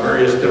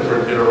various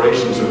different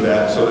iterations of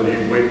that, so that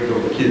he'd wait until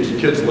the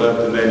kids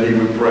left, and then he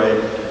would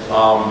pray.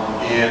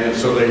 And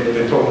so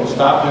they told him,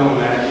 stop doing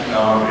that.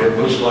 It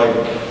looks like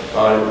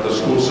the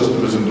school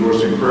system is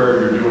endorsing prayer.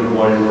 You're doing it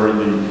while you're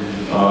wearing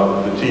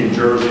the team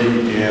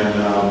jersey, and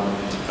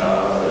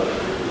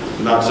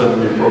not sending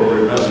the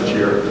appropriate message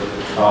here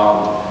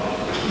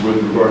with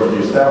regard to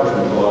the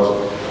establishment clause.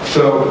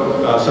 So,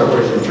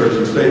 separation of church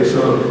and state.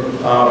 So,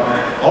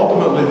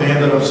 ultimately they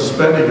ended up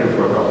suspending him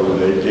for a couple of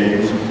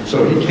games.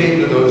 So he came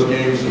to those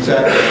games and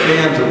sat in the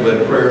stands and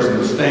led prayers in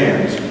the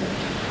stands.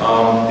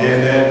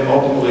 And then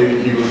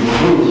ultimately he was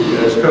removed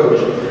as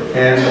coach.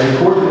 And the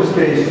court in this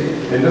case,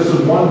 and this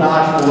is one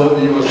notch below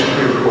the U.S.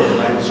 Supreme Court,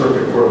 Ninth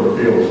Circuit Court of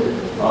Appeals,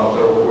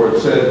 federal court,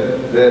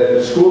 said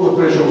that school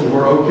officials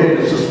were okay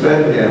to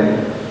suspend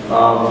him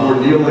for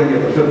kneeling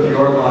at the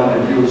 50-yard line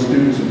in view of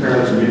students and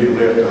parents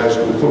immediately after high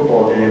school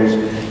football games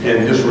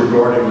and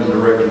disregarding the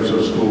directives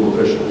of school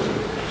officials.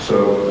 So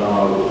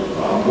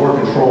more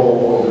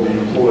control over the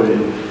employee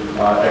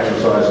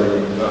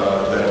exercising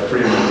that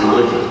freedom of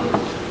religion.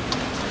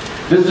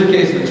 This is a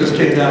case that just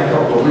came down a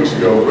couple of weeks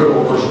ago,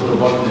 Riddle versus the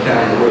Buncombe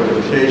County Board of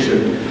Education.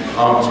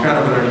 It's kind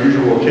of an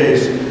unusual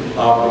case.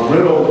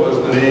 Riddle was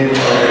the name of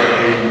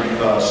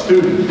a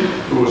student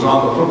who was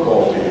on the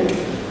football team.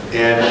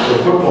 And the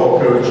football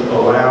coach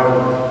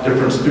allowed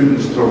different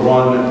students to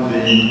run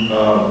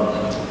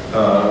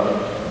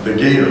the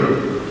gator,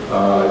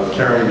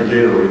 carrying the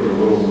gator with the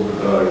little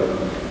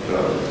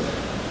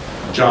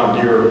John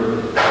Deere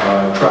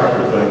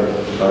tractor thing,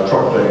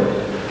 truck thing.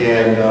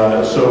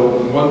 And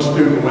so one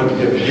student went to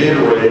get the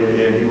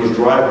Gatorade, and he was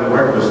driving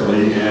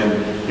recklessly, and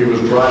he was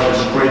driving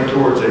straight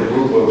towards a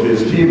group of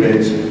his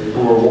teammates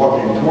who were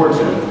walking towards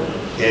him,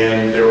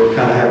 and they were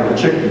kind of having a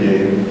chicken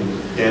game.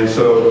 And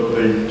so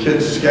the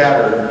kids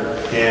scattered,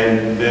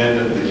 and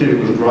then the kid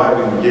who was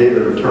driving the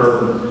Gator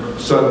turned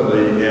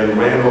suddenly and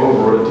ran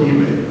over a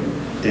teammate,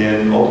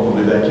 and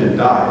ultimately that kid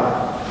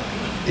died.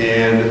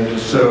 And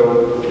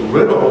so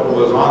Riddle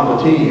was on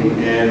the team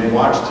and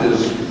watched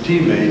his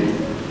teammate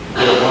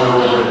get run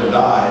over and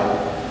die,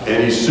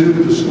 and he sued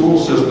the school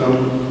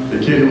system, the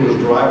kid who was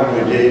driving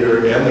the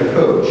Gator, and the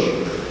coach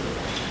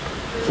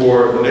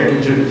for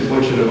negligent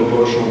infliction of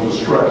emotional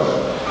distress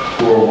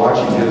for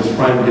watching his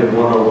friend get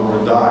run over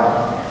and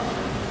die.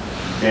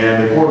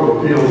 And the Court of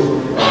Appeals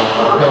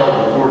upheld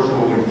the court's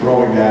ruling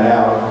throwing that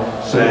out,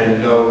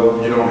 saying, no,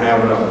 you don't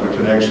have enough of a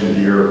connection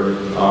here.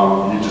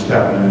 You just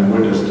happen to be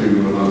witness to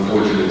an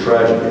unfortunate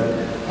tragedy.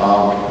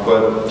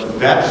 But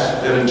that's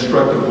an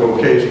instructive little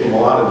case from a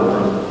lot of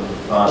different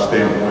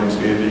standpoints.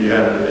 And you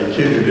had a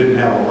kid who didn't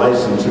have a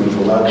license who was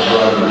allowed to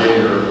drive the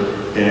Gator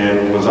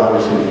and was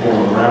obviously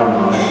pulling around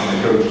on it. The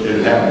coach,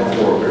 it happened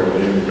before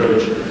apparently, and the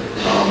coach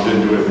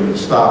didn't do anything to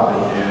stop it,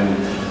 and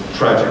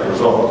tragic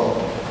result.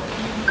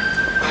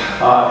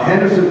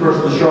 Henderson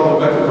versus the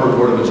Charlotte-Mecklenburg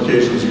Board of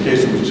Education is a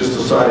case that was just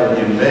decided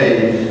in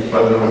May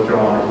by the North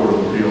Carolina Court of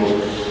Appeals.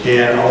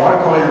 And I want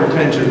to call your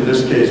attention to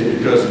this case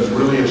because it's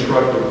really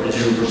instructive for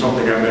you for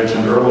something I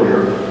mentioned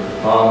earlier.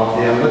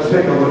 And let's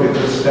take a look at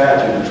this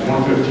statute. It's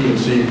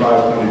 115C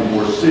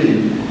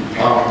 524C.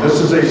 This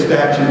is a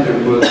statute that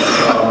was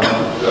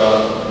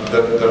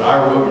that I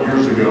wrote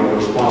years ago in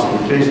response to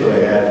a case that I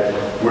had,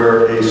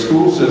 where a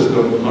school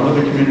system under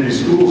the Community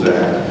Schools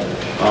Act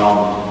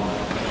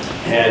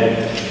had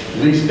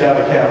leased out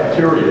a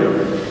cafeteria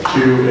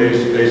to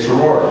a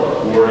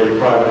sorority or a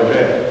private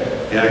event.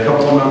 And a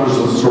couple of members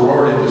of the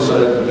sorority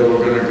decided that they were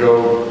going to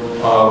go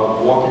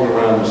walking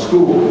around the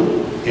school,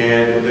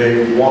 and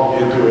they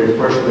walked into a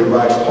freshly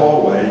waxed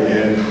hallway,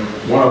 and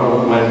one of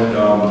them went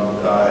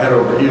head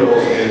over heels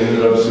and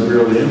ended up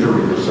severely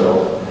injuring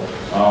herself,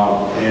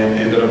 and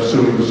ended up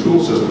suing the school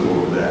system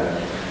over that.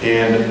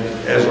 And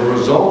as a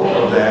result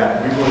of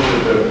that, we looked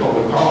at the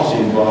public policy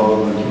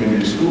involved in the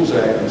Community Schools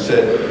Act and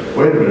said,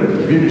 wait a minute,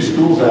 the Community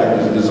Schools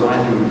Act is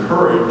designed to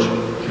encourage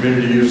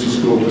community use of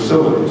school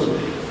facilities.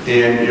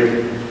 And if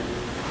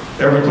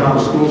every time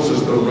the school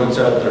system rents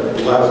out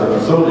allows their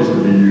facilities to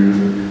be used,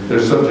 they're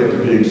subject to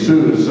being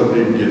sued if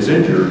somebody gets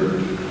injured,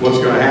 what's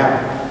going to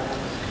happen?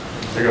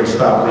 They're going to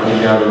stop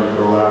renting out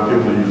or allowing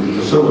people to use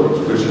the facilities,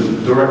 which is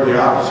directly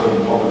opposite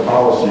of public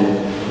policy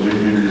of the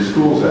Community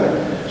Schools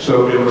Act.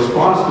 So in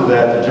response to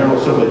that, the General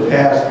Assembly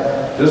passed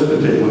this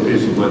particular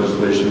piece of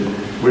legislation,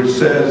 which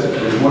says,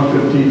 in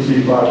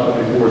 115C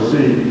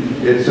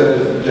 524C, it says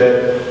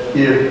that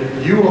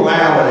if you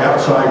allow an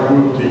outside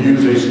group to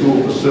use a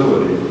school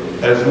facility,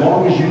 as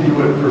long as you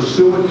do it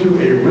pursuant to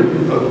a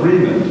written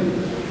agreement,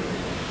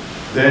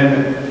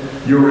 then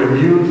you're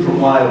immune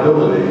from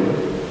liability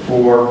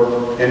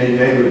for any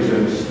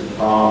negligence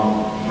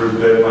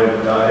that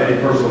might,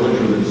 any personal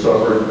injury that you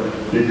suffered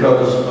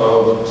because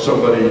of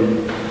somebody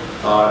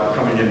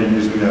coming in and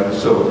using that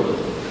facility.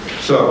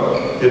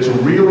 So it's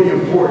really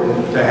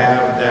important to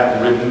have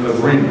that written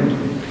agreement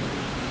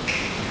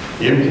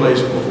in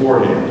place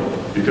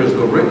beforehand, because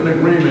the written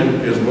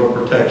agreement is what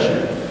protects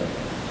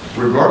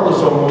you.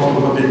 Regardless almost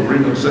of what the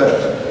agreement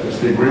says, it's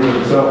the agreement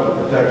itself that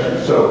protects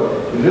you.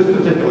 So in this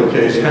particular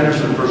case,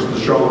 Henderson versus the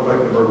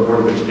Charlotte-Mecklenburg Board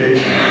of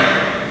Education,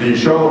 the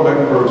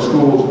Charlotte-Mecklenburg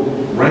schools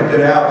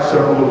rented out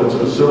several of its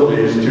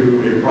facilities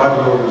to a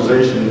private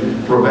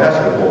organization for a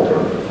basketball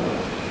tournament.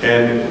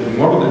 And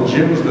one of the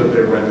gyms that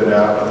they rented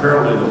out,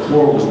 apparently the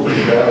floor was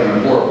pretty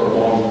badly warped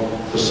along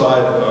the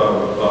side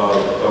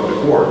of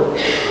the court.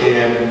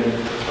 And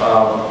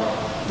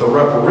the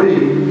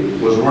referee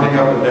was running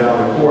up and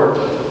down the court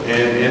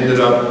and ended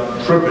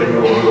up tripping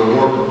over the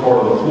warped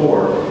part of the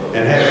floor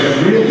and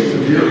had really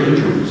severe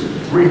injuries,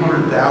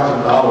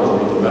 $300,000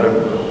 worth of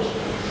medical bills.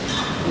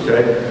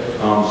 Okay?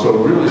 So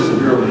really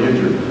severely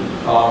injured.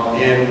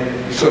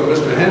 And so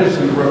Mr.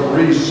 Henderson, the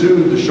referee,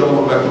 sued the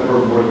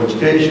Charlotte-Mecklenburg Board of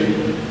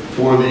Education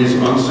for these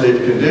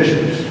unsafe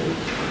conditions.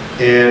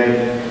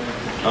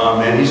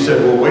 And he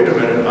said, well, wait a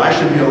minute, I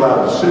should be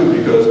allowed to sue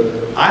because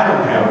I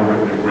don't have a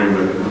written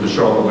agreement with the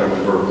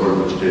Charlotte-Mecklenburg Board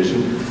of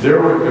Education. Their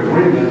written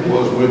agreement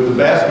was with the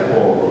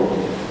basketball group,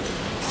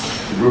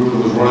 the group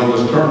that was running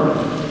this tournament.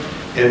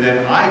 And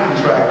then I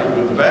contracted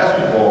with the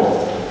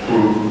basketball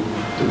group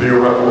to be a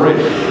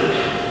referee.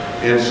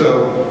 And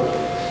so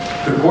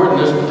the court in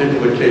this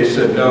particular case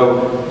said,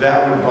 no,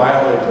 that would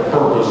violate the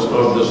purpose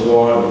of this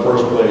law in the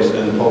first place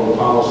and public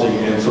policy.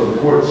 And so the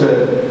court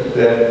said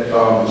that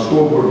the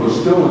school board was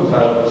still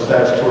entitled to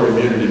statutory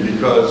immunity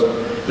because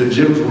the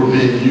gyms were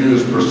being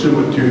used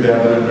pursuant to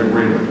that written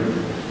agreement,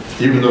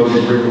 even though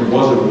the agreement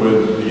wasn't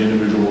with the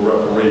individual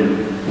referee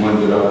who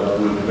ended up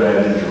with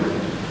bad injury.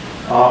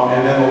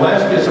 And then the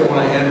last case I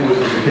want to end with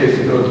is a case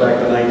that goes back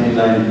to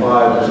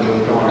 1995. It's an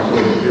North Carolina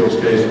Court of Appeals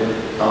case,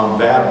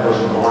 Babb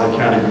versus the Harnett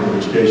County Board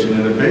of Education,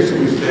 and it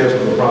basically stands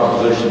for the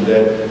proposition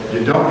that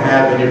you don't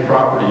have any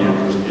property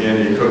interest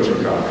in a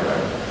coaching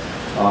contract.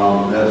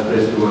 That's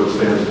basically what it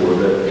stands for,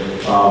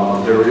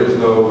 that there is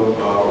no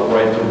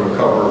right to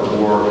recover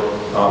for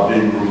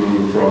being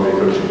removed from a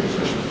coaching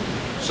position.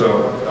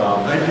 So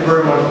thank you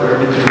very much for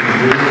everything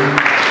you do.